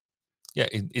safeguard? Yeah,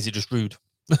 is it just rude?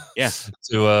 Yeah.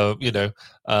 So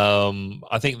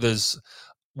I think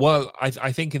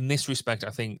I think in this respect, I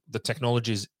think the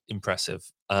technology is impressive,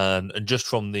 and just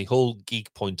from the whole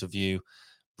geek point of view,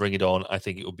 bring it on. I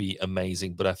think it will be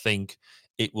amazing, but I think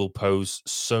it will pose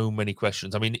so many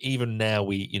questions. I mean, even now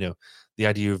the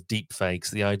idea of deep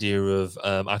fakes, the idea of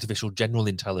artificial general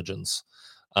intelligence,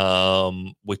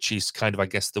 which is kind of, I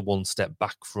guess, the one step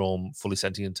back from fully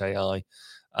sentient AI.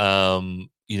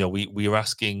 We are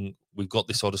asking, we've got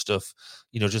this sort of stuff,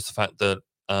 just the fact that,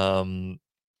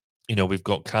 we've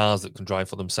got cars that can drive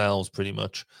for themselves pretty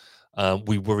much.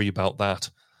 We worry about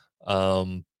that.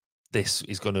 This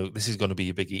is going to be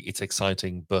a biggie. It's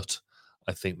exciting, but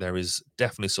I think there is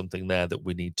definitely something there that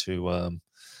we need to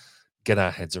get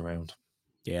our heads around.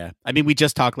 Yeah. I mean, we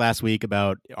just talked last week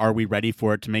about, are we ready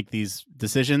for it to make these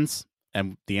decisions?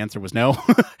 And the answer was no.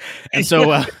 And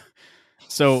so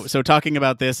So talking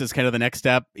about this is kind of the next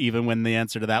step, even when the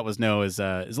answer to that was no, is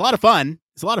a lot of fun.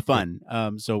 It's a lot of fun.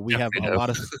 So we have a lot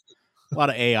of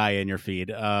AI in your feed.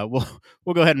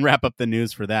 We'll go ahead and wrap up the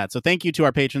news for that. So thank you to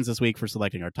our patrons this week for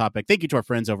selecting our topic. Thank you to our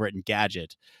friends over at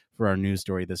Engadget for our news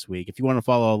story this week. If you want to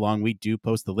follow along, we do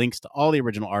post the links to all the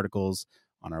original articles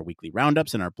on our weekly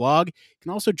roundups and our blog. You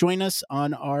can also join us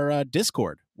on our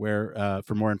Discord, where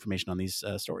for more information on these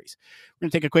stories. We're going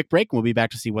to take a quick break, and we'll be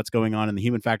back to see what's going on in the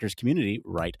Human Factors community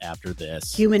right after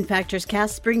this. Human Factors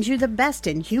Cast brings you the best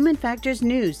in human factors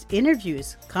news,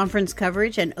 interviews, conference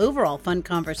coverage, and overall fun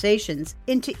conversations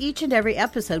into each and every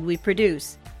episode we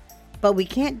produce. But we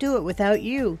can't do it without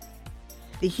you.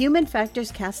 The Human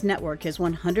Factors Cast network is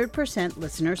 100%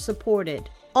 listener supported.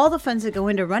 All the funds that go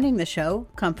into running the show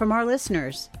come from our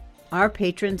listeners. Our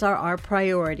patrons are our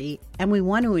priority, and we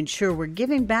want to ensure we're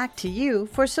giving back to you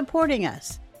for supporting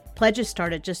us. Pledges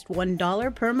start at just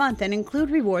 $1 per month and include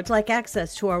rewards like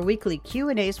access to our weekly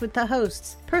Q&As with the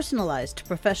hosts, personalized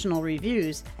professional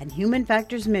reviews, and Human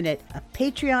Factors Minute, a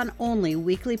Patreon-only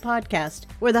weekly podcast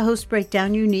where the hosts break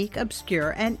down unique,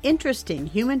 obscure, and interesting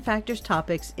human factors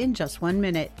topics in just 1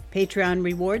 minute. Patreon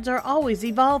rewards are always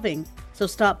evolving, so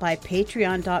stop by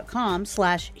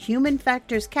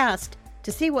patreon.com/humanfactorscast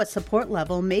to see what support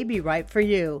level may be right for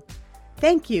you.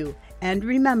 Thank you, and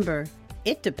remember,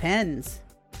 it depends.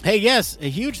 Hey, yes, a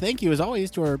huge thank you, as always,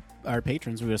 to our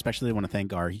patrons. We especially want to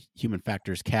thank our Human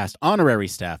Factors Cast honorary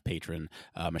staff patron,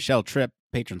 Michelle Tripp.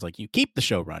 Patrons like you keep the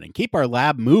show running, keep our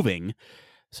lab moving.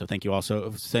 So thank you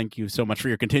so much for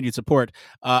your continued support.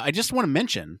 I just want to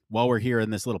mention, while we're here in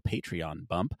this little Patreon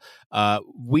bump,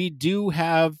 we do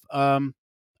have a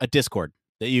Discord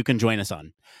that you can join us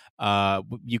on.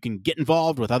 You can get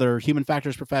involved with other human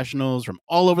factors professionals from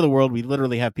all over the world. We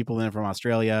literally have people in from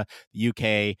Australia, the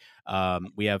UK.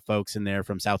 We have folks in there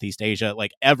from Southeast Asia,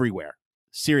 like everywhere.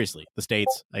 Seriously, the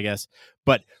States, I guess.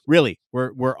 But really,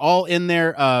 we're all in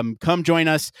there. Come join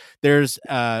us. There's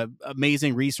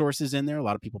amazing resources in there. A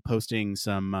lot of people posting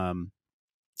some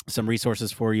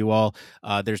resources for you all.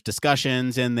 There's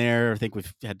discussions in there. I think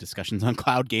we've had discussions on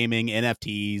cloud gaming,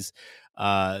 NFTs,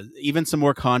 even some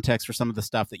more context for some of the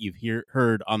stuff that you've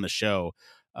heard on the show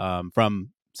from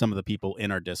some of the people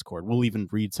in our Discord. We'll even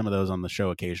read some of those on the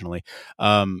show occasionally.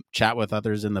 Chat with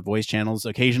others in the voice channels.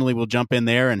 Occasionally we'll jump in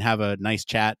there and have a nice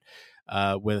chat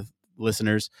with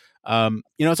listeners.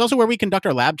 It's also where we conduct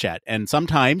our lab chat. And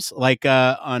sometimes, like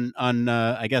on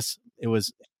I guess it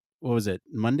was, what was it,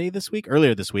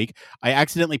 earlier this week, I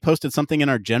accidentally posted something in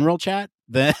our general chat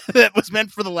that was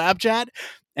meant for the lab chat,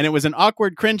 and it was an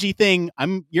awkward, cringy thing.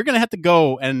 You're going to have to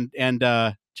go and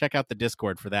check out the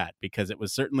Discord for that, because it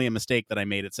was certainly a mistake that I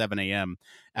made at 7 a.m.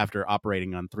 after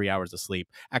operating on 3 hours of sleep.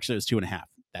 Actually, it was 2.5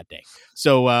 that day.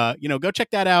 So, go check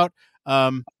that out.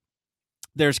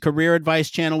 There's career advice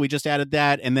channel. We just added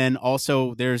that. And then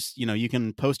also there's, you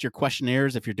can post your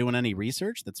questionnaires if you're doing any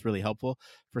research. That's really helpful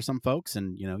for some folks.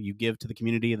 And, you give to the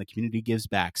community and the community gives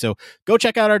back. So go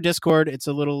check out our Discord. It's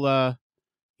a little,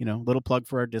 little plug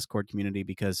for our Discord community,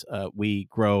 because we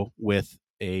grow with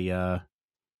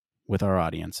with our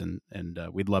audience, and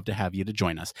we'd love to have you to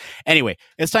join us. Anyway,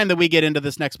 it's time that we get into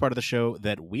this next part of the show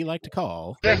that we like to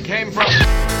call It came from.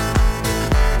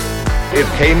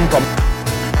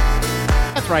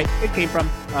 That's right. It came from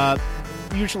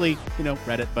usually,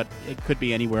 Reddit, but it could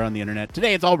be anywhere on the internet.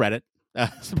 Today, it's all Reddit.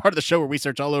 It's part of the show where we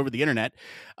search all over the internet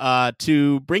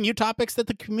to bring you topics that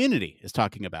the community is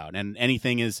talking about. And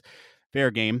anything is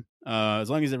fair game, as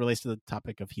long as it relates to the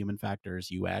topic of human factors,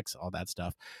 UX, all that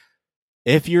stuff.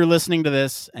 If you're listening to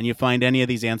this and you find any of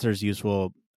these answers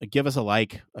useful, give us a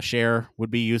like. A share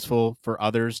would be useful for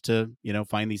others to,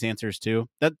 find these answers too.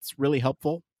 That's really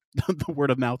helpful. The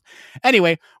word of mouth.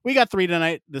 Anyway, we got 3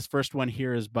 tonight. This first one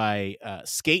here is by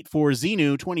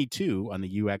Skate4Xenu22 on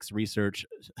the UX research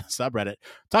subreddit.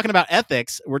 Talking about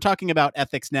ethics. We're talking about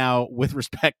ethics now with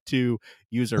respect to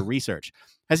user research.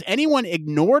 Has anyone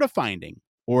ignored a finding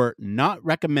or not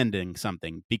recommending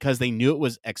something because they knew it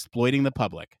was exploiting the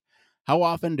public? How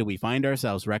often do we find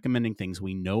ourselves recommending things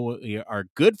we know are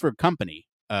good for the company,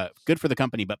 but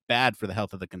bad for the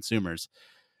health of the consumers?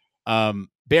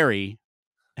 Barry,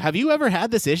 have you ever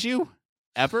had this issue?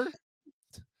 Ever?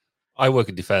 I work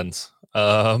in defense.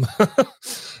 Joking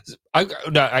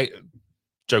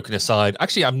aside,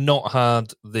 actually, I've not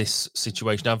had this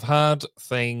situation. I've had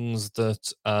things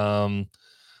that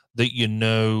that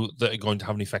are going to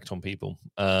have an effect on people.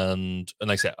 And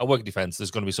like I said, I work in defense.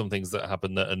 There's going to be some things that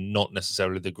happen that are not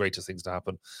necessarily the greatest things to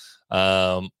happen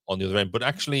on the other end. But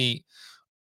actually,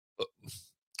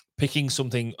 picking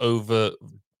something over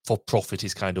for profit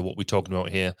is kind of what we're talking about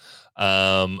here.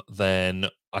 Then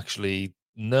actually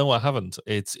No, I haven't.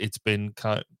 It's been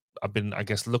I've been, I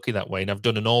guess, lucky that way, and I've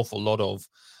done an awful lot of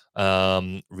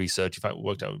research. In fact,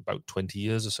 worked out about 20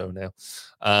 years or so now.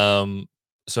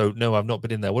 So no, I've not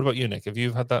been in there. What about you, Nick? Have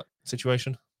you had that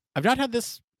situation? I've not had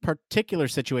this particular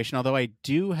situation, although I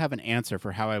do have an answer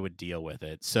for how I would deal with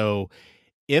it. So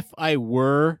if I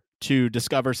were to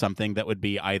discover something that would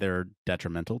be either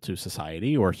detrimental to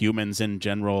society or humans in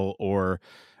general, or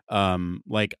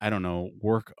like, I don't know,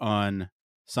 work on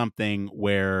something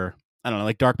where, I don't know,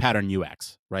 like dark pattern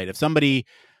UX, right? If somebody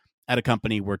at a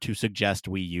company were to suggest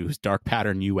we use dark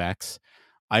pattern UX,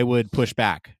 I would push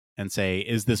back and say,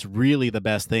 is this really the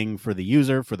best thing for the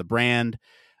user, for the brand?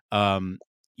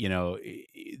 You know,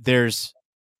 there's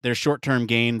short-term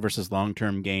gain versus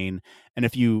long-term gain, and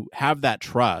if you have that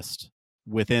trust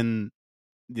within,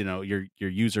 you know, your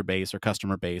user base or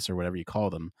customer base or whatever you call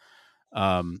them,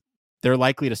 they're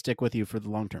likely to stick with you for the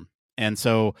long term. And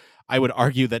so I would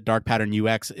argue that dark pattern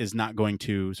UX is not going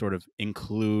to sort of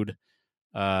include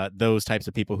those types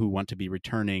of people who want to be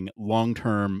returning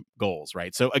long-term goals,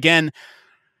 right? So again,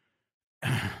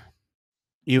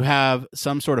 you have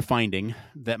some sort of finding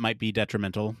that might be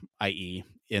detrimental, i.e.,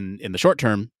 in the short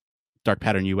term, dark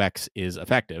pattern UX is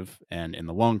effective, and in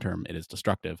the long term, it is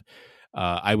destructive.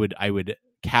 I would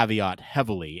caveat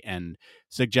heavily and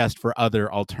suggest for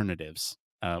other alternatives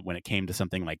when it came to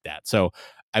something like that. So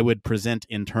I would present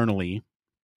internally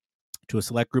to a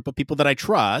select group of people that I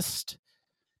trust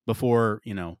before,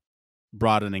 you know,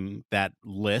 broadening that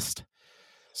list.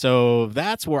 So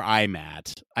that's where I'm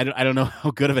at. I don't know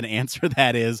how good of an answer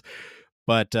that is,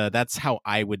 but that's how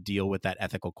I would deal with that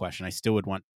ethical question. I still would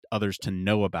want others to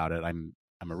know about it. I'm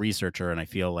a researcher, and I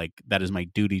feel like that is my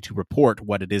duty to report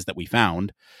what it is that we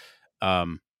found.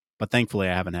 But thankfully,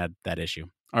 I haven't had that issue.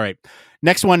 All right.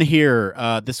 Next one here.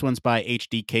 This one's by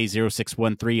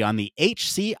HDK0613 on the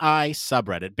HCI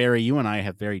subreddit. Barry, you and I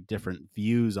have very different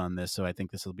views on this, so I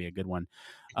think this will be a good one.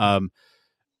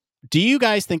 Do you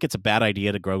guys think it's a bad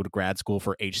idea to go to grad school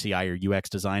for HCI or UX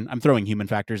design? I'm throwing human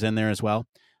factors in there as well.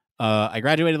 I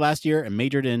graduated last year and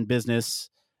majored in business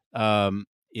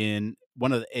in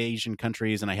one of the Asian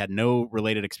countries, and I had no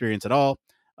related experience at all.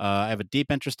 I have a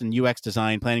deep interest in UX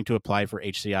design, planning to apply for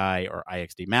HCI or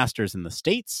IXD Masters in the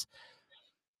States.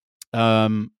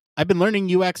 I've been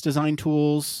learning UX design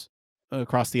tools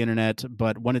across the internet,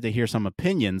 but wanted to hear some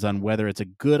opinions on whether it's a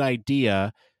good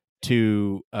idea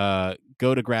to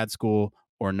go to grad school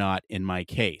or not in my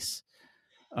case.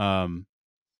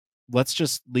 Let's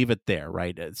just leave it there,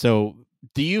 right? So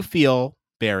do you feel,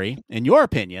 Barry, in your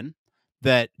opinion,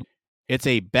 that it's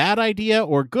a bad idea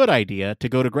or good idea to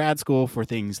go to grad school for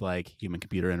things like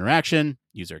human-computer interaction,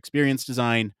 user experience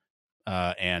design,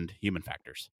 and human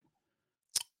factors?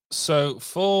 So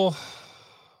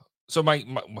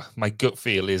my gut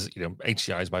feel is, you know,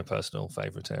 HCI is my personal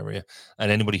favorite area, and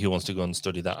anybody who wants to go and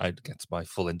study that, I'd get my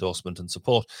full endorsement and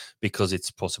support, because it's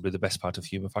possibly the best part of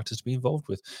human factors to be involved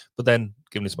with. But then,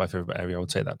 given it's my favorite area, I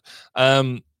would say that.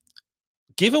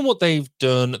 Given what they've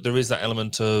done, there is that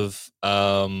element of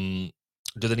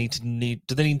do they need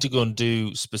to go and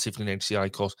do specifically an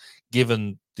HCI course,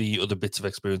 given the other bits of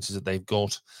experiences that they've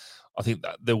got? I think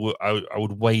that I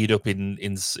would weigh it up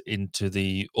into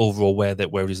the overall where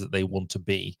it is that they want to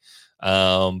be,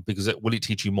 because will it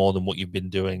teach you more than what you've been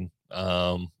doing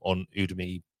on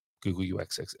Udemy, Google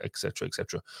UX, etc.,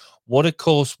 etc. What a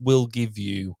course will give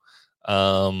you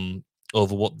over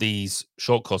what these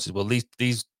short courses will.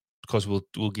 These courses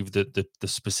will give you the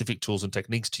specific tools and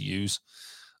techniques to use,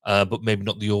 but maybe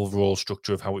not the overall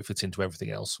structure of how it fits into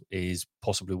everything else, is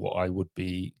possibly what I would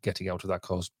be getting out of that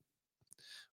course.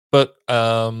 But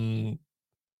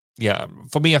yeah,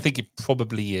 for me, I think it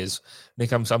probably is.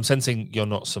 Nick, I'm sensing you're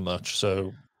not so much.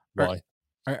 So why?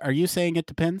 Are you saying it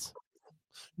depends?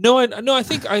 No, I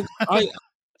think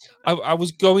I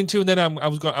was going to, and then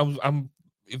I'm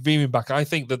veering back. I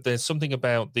think that there's something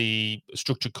about the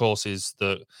structured courses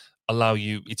that allow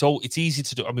you. It's easy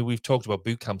to do. I mean, we've talked about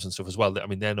boot camps and stuff as well. I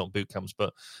mean, they're not boot camps,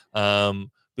 but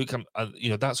boot camp, you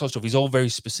know, that sort of stuff is all very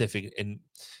specific, and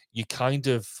you kind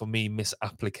of, for me, miss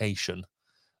application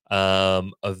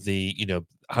of the, you know,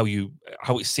 how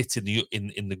it sits in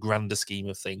the grander scheme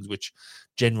of things, which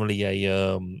generally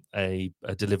a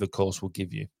delivered course will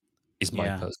give you, is my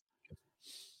personal.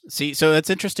 See, so it's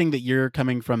interesting that you're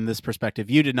coming from this perspective.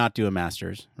 You did not do a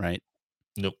master's, right?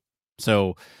 Nope.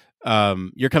 So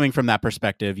you're coming from that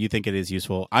perspective. You think it is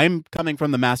useful. I'm coming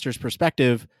from the master's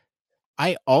perspective.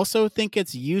 I also think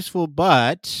it's useful,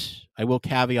 but I will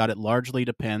caveat it largely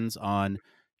depends on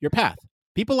your path.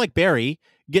 People like Barry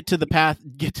get to the path,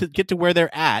 get to where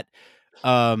they're at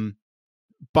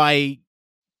by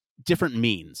different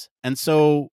means. And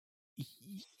so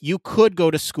you could go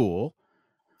to school,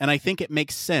 and I think it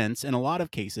makes sense in a lot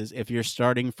of cases if you're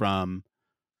starting from,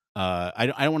 I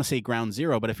don't want to say ground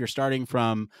zero, but if you're starting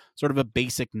from sort of a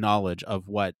basic knowledge of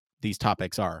what these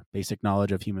topics are, basic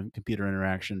knowledge of human computer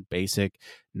interaction, basic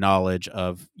knowledge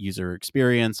of user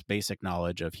experience, basic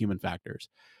knowledge of human factors.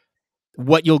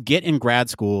 What you'll get in grad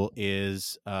school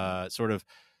is sort of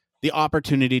the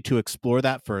opportunity to explore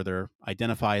that further,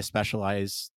 identify a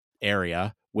specialized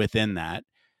area within that.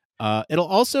 It'll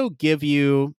also give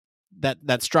you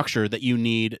that structure that you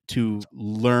need to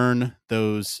learn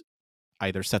those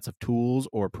either sets of tools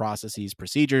or processes,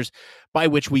 procedures by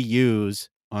which we use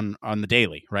on the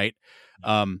daily, right?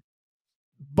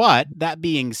 But that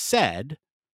being said,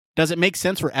 does it make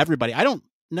sense for everybody? I don't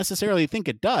necessarily think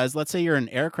it does. Let's say you're an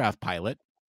aircraft pilot,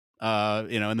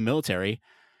 in the military,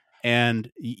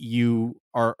 and you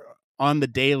are on the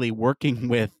daily working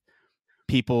with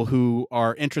people who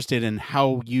are interested in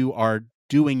how you are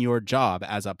doing your job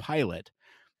as a pilot.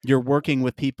 You're working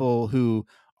with people who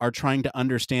are trying to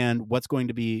understand what's going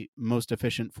to be most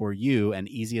efficient for you and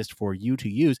easiest for you to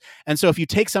use. And so if you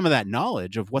take some of that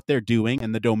knowledge of what they're doing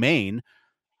and the domain,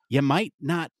 you might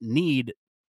not need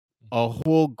a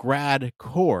whole grad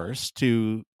course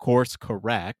to course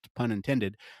correct, pun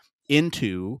intended,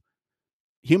 into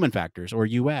human factors or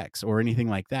UX or anything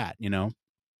like that.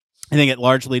 I think it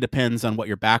largely depends on what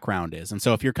your background is. And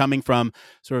so if you're coming from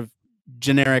sort of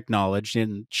generic knowledge,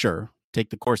 then sure, take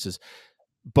the courses.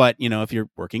 But, if you're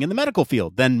working in the medical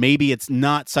field, then maybe it's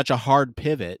not such a hard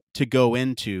pivot to go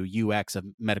into UX of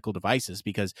medical devices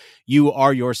because you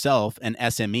are yourself an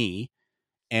SME.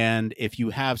 And if you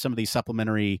have some of these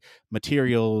supplementary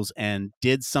materials and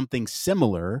did something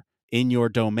similar in your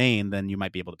domain, then you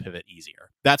might be able to pivot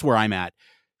easier. That's where I'm at.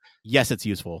 Yes, it's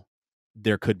useful.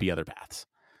 There could be other paths.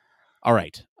 All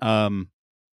right.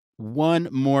 One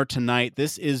more tonight.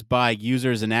 This is by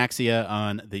users Anaxia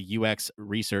on the UX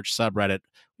research subreddit.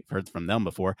 We've heard from them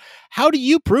before. How do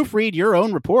you proofread your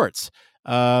own reports?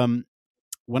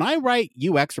 When I write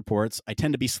UX reports, I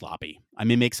tend to be sloppy. I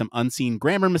may make some unseen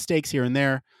grammar mistakes here and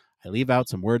there. I leave out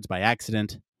some words by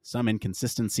accident, some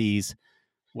inconsistencies.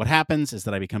 What happens is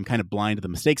that I become kind of blind to the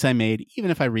mistakes I made, even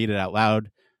if I read it out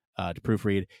loud to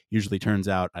proofread. Usually turns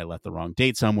out I left the wrong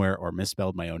date somewhere or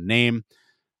misspelled my own name.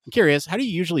 I'm curious, how do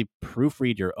you usually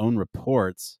proofread your own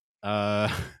reports?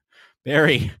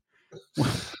 Barry.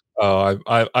 Oh,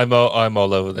 I'm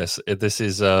all over this. This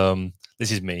is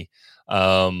me.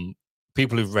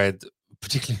 People who've read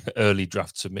particularly early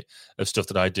drafts of stuff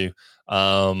that I do,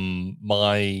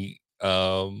 my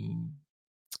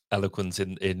eloquence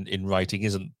in writing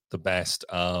isn't the best,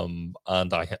 and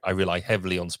I rely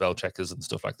heavily on spell checkers and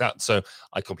stuff like that. So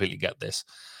I completely get this.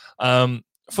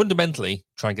 Fundamentally,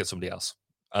 try and get somebody else.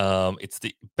 It's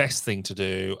the best thing to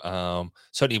do.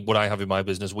 Certainly, what I have in my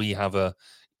business, we have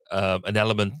an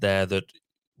element there that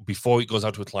before it goes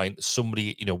out to a client,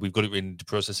 somebody, we've got it into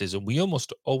processes, and we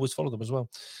almost always follow them as well.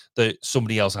 That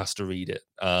somebody else has to read it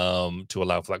to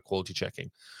allow for that quality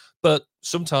checking. But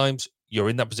sometimes you're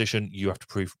in that position, you have to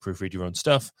proofread your own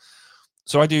stuff.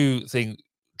 So I do think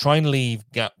try and leave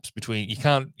gaps between.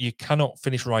 You cannot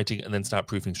finish writing and then start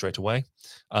proofing straight away.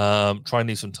 Try and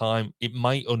leave some time. It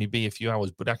might only be a few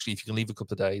hours, but actually, if you can leave a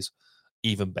couple of days,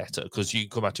 even better, because you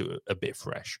come at it a bit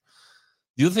fresh.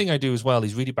 The other thing I do as well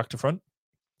is read it back to front.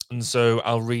 And so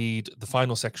I'll read the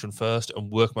final section first and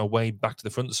work my way back to the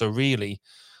front. So really,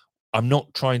 I'm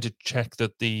not trying to check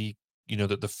that the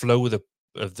flow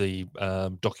of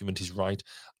the document is right.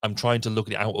 I'm trying to look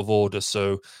at it out of order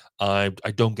so I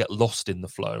don't get lost in the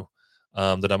flow.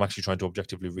 That I'm actually trying to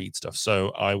objectively read stuff. So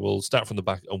I will start from the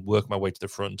back and work my way to the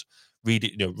front. Read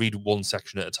it, read one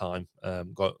section at a time.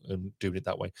 Go and doing it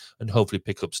that way, and hopefully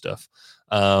pick up stuff.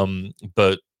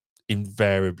 But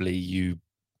invariably,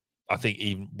 I think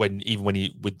even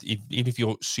if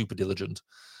you're super diligent,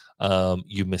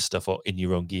 you miss stuff in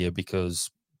your own gear because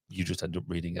you just end up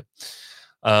reading it.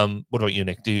 What about you,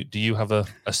 Nick? Do you have a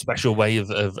special way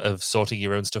of sorting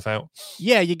your own stuff out?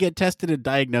 Yeah, you get tested and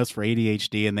diagnosed for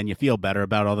ADHD, and then you feel better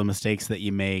about all the mistakes that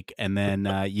you make, and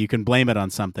then you can blame it on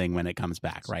something when it comes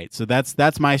back, right? So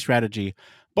that's my strategy.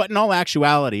 But in all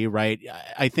actuality, right,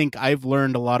 I think I've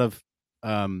learned a lot of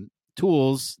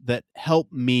tools that help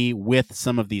me with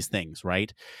some of these things,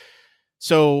 right?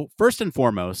 So first and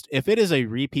foremost, if it is a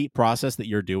repeat process that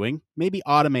you're doing, maybe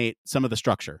automate some of the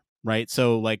structure, right?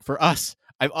 So like for us,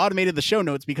 I've automated the show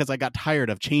notes because I got tired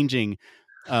of changing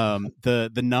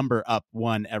the number up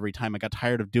 1 every time. I got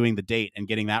tired of doing the date and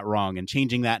getting that wrong and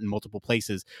changing that in multiple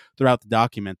places throughout the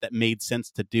document that made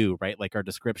sense to do, right? Like our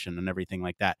description and everything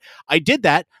like that. I did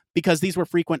that because these were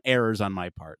frequent errors on my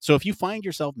part. So if you find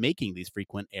yourself making these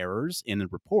frequent errors in a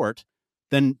report,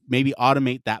 then maybe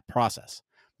automate that process.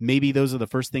 Maybe those are the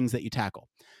first things that you tackle.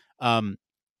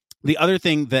 The other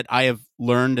thing that I have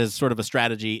learned as sort of a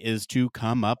strategy is to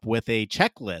come up with a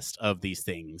checklist of these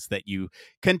things that you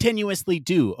continuously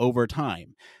do over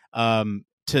time to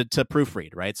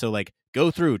proofread, right? So like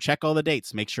go through, check all the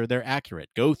dates, make sure they're accurate.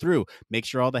 Go through, make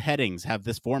sure all the headings have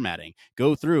this formatting.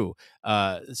 Go through,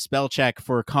 spell check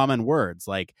for common words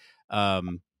like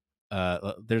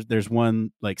there's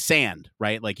one like sand,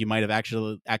 right? Like you might have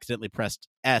actually accidentally pressed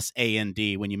SAND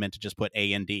when you meant to just put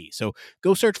AND. So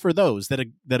go search for those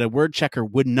that a word checker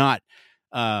would not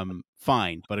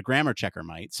find, but a grammar checker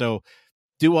might. So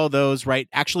do all those, right?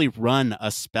 Actually run a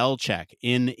spell check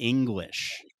in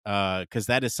English, because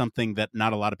that is something that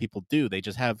not a lot of people do. They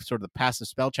just have sort of the passive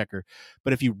spell checker.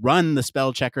 But if you run the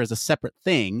spell checker as a separate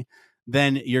thing,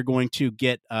 then you're going to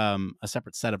get a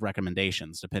separate set of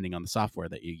recommendations depending on the software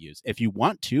that you use. If you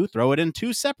want to, throw it in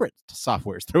 2 separate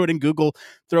softwares. Throw it in Google,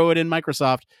 throw it in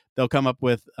Microsoft. They'll come up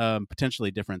with potentially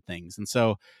different things. And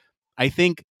so I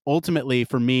think ultimately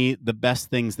for me, the best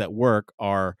things that work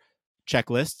are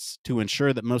checklists to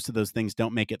ensure that most of those things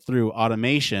don't make it through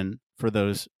automation for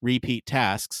those repeat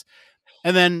tasks.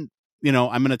 And then, I'm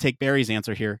going to take Barry's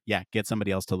answer here. Yeah, get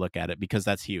somebody else to look at it because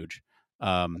that's huge.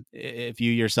 If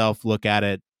you yourself look at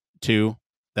it too,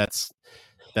 that's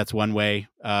one way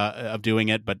of doing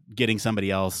it, but getting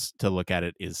somebody else to look at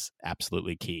it is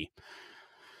absolutely key.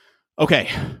 Okay,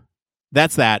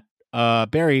 that's that.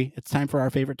 Barry, it's time for our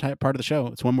favorite part of the show.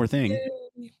 It's one more thing.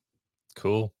 Yay.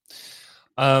 Cool.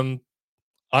 I'm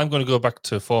going to go back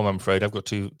to form. I'm afraid I've got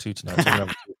two tonight. So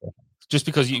just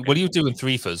because you were doing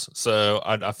 3 fers, so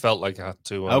I felt like I had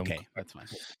to. Okay, that's fine.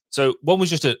 So one was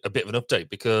just a bit of an update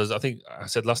because I think I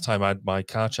said last time I had my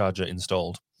car charger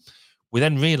installed. We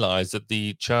then realized that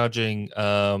the charging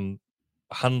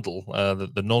handle,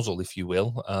 the nozzle, if you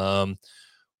will,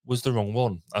 was the wrong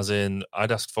one. As in,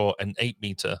 I'd asked for an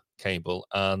 8-meter cable.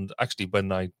 And actually,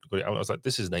 when I got it out, I was like,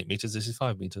 this isn't 8 meters, this is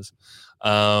 5 meters,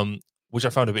 which I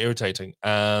found a bit irritating.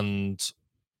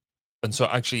 And so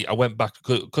actually I went back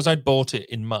because I'd bought it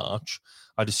in March.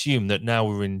 I'd assume that now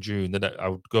we're in June, that I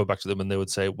would go back to them and they would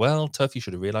say, well, Tuff, you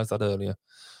should have realized that earlier.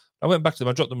 I went back to them,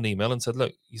 I dropped them an email and said,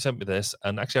 look, you sent me this.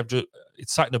 And actually,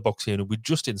 it's sat in a box here and we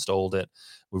just installed it.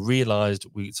 We realized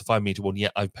it's a 5-meter one.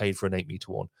 Yet I've paid for an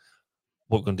 8-meter one.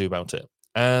 What we're going to do about it?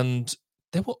 And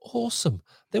they were awesome.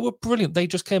 They were brilliant. They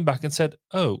just came back and said,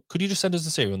 oh, could you just send us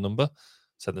the serial number?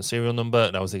 Send the serial number.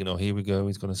 And I was thinking, oh, here we go.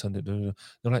 He's going to send it.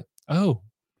 They're like, oh,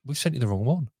 we've sent you the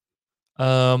wrong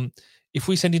one. If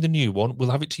we send you the new one, we'll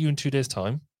have it to you in 2 days'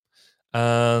 time.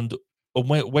 And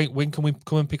wait, when can we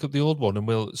come and pick up the old one?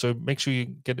 And so make sure you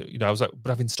get it. I was like, but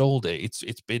I've installed it.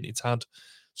 It's had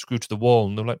screwed to the wall.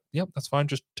 And they're like, yep, that's fine.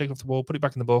 Just take it off the wall, put it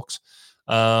back in the box,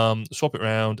 swap it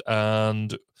around.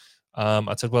 And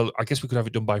I said, well, I guess we could have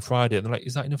it done by Friday. And they're like,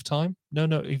 is that enough time? No.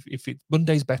 If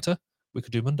Monday's better, we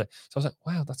could do Monday. So I was like,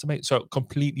 wow, that's amazing. So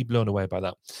completely blown away by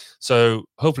that. So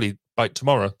hopefully by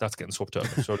tomorrow, that's getting swapped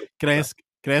over. So Can I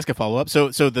ask a follow-up? So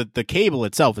the cable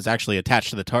itself is actually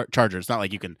attached to the charger. It's not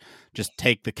like you can just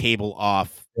take the cable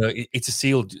off. It's a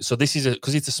sealed. So this is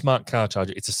because it's a smart car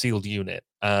charger. It's a sealed unit,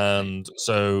 and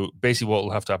so basically what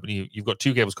will have to happen, you've got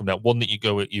 2 cables coming out. One that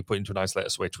you put into an isolator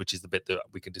switch, which is the bit that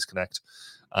we can disconnect,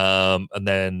 and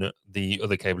then the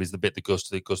other cable is the bit that goes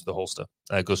to the holster,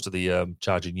 goes to the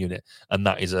charging unit, and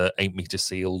that is a 8-meter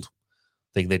sealed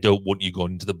thing. They don't want you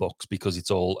going into the box because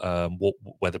it's all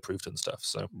weatherproofed and stuff.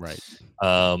 So right.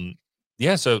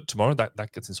 So tomorrow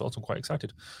that gets installed. I'm quite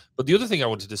excited. But the other thing I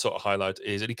wanted to sort of highlight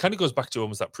is, and it kind of goes back to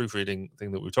almost that proofreading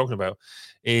thing that we were talking about,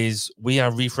 is we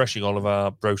are refreshing all of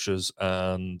our brochures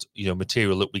and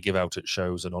material that we give out at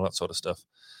shows and all that sort of stuff.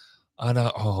 And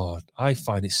I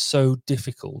find it so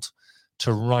difficult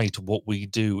to write what we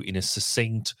do in a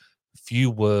succinct few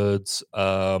words.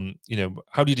 How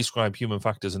do you describe human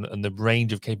factors and the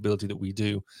range of capability that we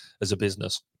do as a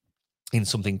business in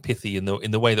something pithy in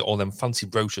the way that all them fancy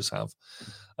brochures have?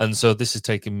 And so this has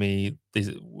taken me,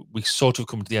 we sort of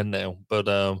come to the end now,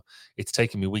 but it's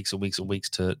taken me weeks and weeks and weeks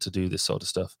to do this sort of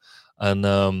stuff. And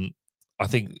I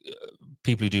think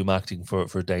people who do marketing for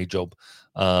a day job,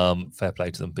 fair play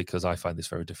to them, because I find this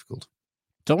very difficult.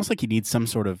 It's almost like you need some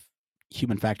sort of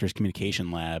human factors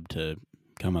communication lab to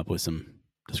come up with some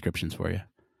descriptions for you.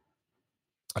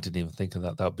 I didn't even think of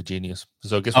that. That would be genius.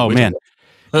 So I guess. Oh man,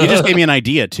 you just gave me an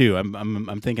idea too.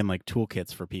 I'm thinking like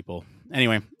toolkits for people.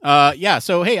 Anyway, yeah.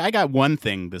 So hey, I got one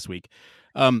thing this week,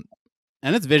 and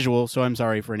it's visual. So I'm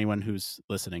sorry for anyone who's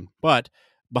listening. But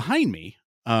behind me,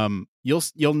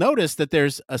 you'll notice that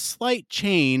there's a slight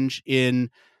change in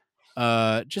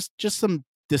just some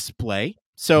display.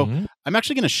 So I'm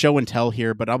actually going to show and tell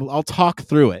here, but I'll talk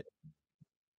through it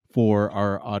for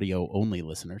our audio only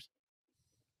listeners.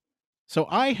 So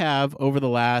I have over the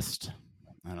last,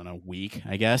 week,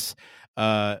 I guess,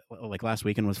 like last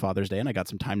weekend was Father's Day and I got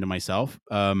some time to myself.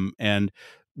 And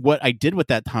what I did with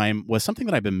that time was something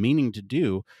that I've been meaning to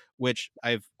do, which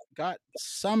I've got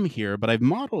some here, but I've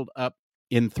modeled up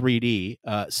in 3D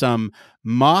some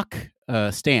mock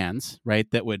stands, right,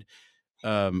 that would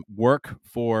work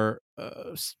for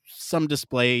some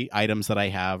display items that I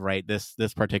have, right? This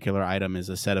particular item is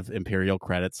a set of Imperial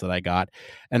credits that I got.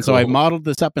 And so I modeled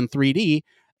this up in 3D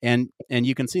and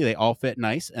you can see they all fit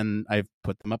nice and I've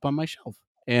put them up on my shelf.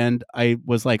 And I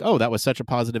was like, oh, that was such a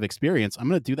positive experience. I'm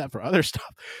going to do that for other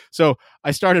stuff. So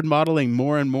I started modeling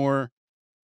more and more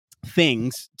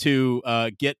things to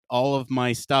get all of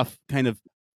my stuff kind of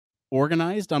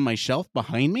organized on my shelf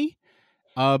behind me.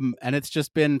 And it's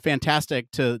just been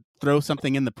fantastic to throw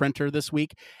something in the printer this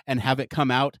week and have it come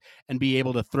out and be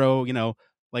able to throw,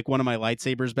 like one of my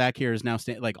lightsabers back here is now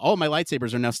like all my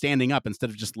lightsabers are now standing up instead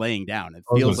of just laying down. It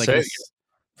feels like it's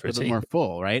a little bit more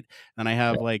full, right? And I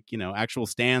have actual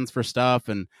stands for stuff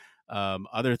and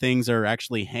other things are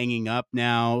actually hanging up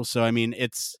now. So, I mean,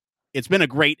 it's been a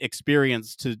great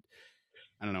experience to,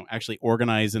 actually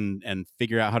organize and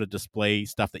figure out how to display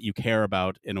stuff that you care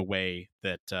about in a way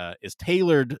that is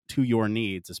tailored to your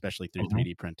needs, especially through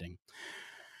 3D printing.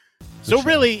 So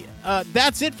really,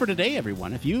 that's it for today,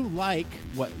 everyone. If you like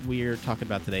what we're talking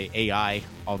about today, AI,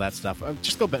 all that stuff,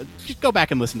 just go back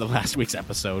and listen to last week's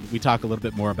episode. We talk a little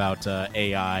bit more about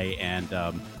AI and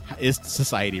is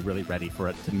society really ready for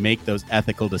it to make those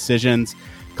ethical decisions?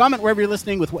 Comment wherever you're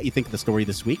listening with what you think of the story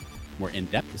this week. More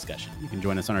in-depth discussion. You can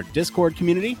join us on our Discord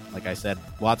community. Like I said,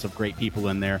 lots of great people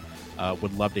in there.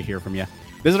 Would love to hear from you.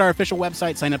 Visit our official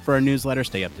website, sign up for our newsletter,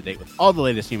 stay up to date with all the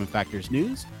latest Human Factors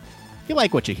news. If you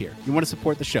like what you hear, you want to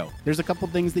support the show, there's a couple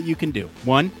things that you can do.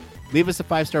 One, leave us a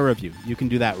 5-star review. You can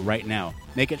do that right now.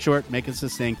 Make it short, make it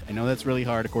succinct. I know that's really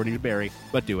hard according to Barry,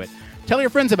 but do it. Tell your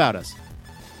friends about us.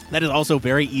 That is also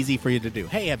very easy for you to do.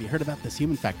 Hey, have you heard about this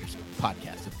Human Factors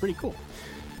podcast? It's pretty cool.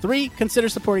 3, consider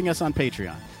supporting us on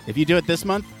Patreon. If you do it this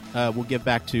month, we'll give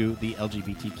back to the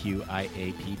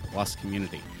LGBTQIAP+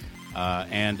 community.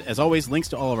 And as always, links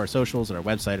to all of our socials and our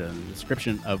website are in the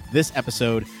description of this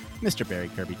episode. Mr. Barry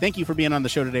Kirby, thank you for being on the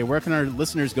show today. Where can our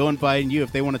listeners go and find you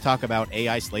if they want to talk about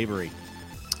AI slavery?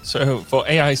 So for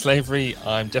AI slavery,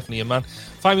 I'm definitely a man.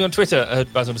 Find me on Twitter at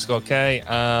Baz_K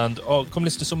and come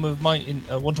listen to some of my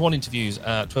one-to-one interviews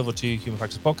at 1202 Human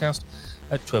Factors Podcast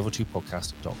at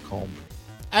 1202podcast.com.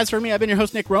 As for me, I've been your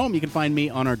host, Nick Rome. You can find me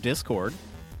on our Discord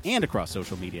and across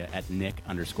social media at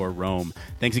Nick_Rome.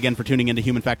 Thanks again for tuning into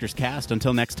Human Factors Cast.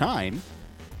 Until next time,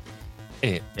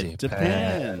 it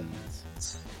depends.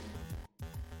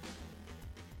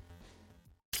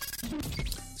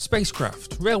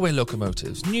 Spacecraft, railway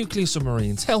locomotives, nuclear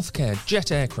submarines, healthcare,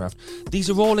 jet aircraft. These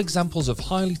are all examples of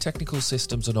highly technical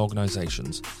systems and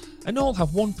organisations, and all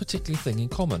have one particular thing in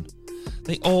common.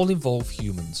 They all involve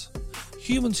humans.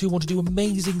 Humans who want to do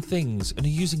amazing things and are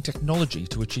using technology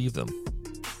to achieve them.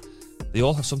 They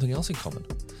all have something else in common.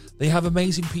 They have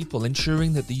amazing people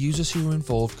ensuring that the users who are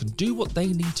involved can do what they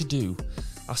need to do,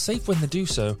 are safe when they do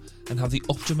so, and have the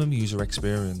optimum user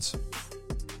experience.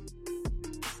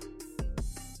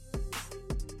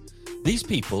 These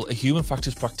people are Human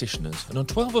Factors practitioners, and on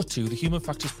 1202, the Human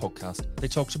Factors podcast, they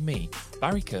talk to me,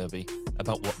 Barry Kirby,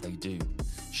 about what they do,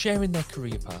 sharing their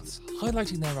career paths,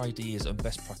 highlighting their ideas and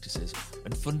best practices,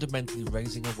 and fundamentally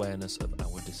raising awareness of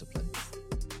our discipline.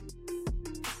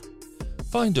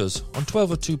 Find us on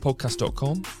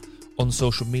 1202podcast.com, on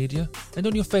social media, and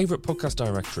on your favourite podcast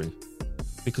directory,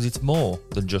 because it's more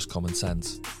than just common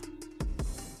sense.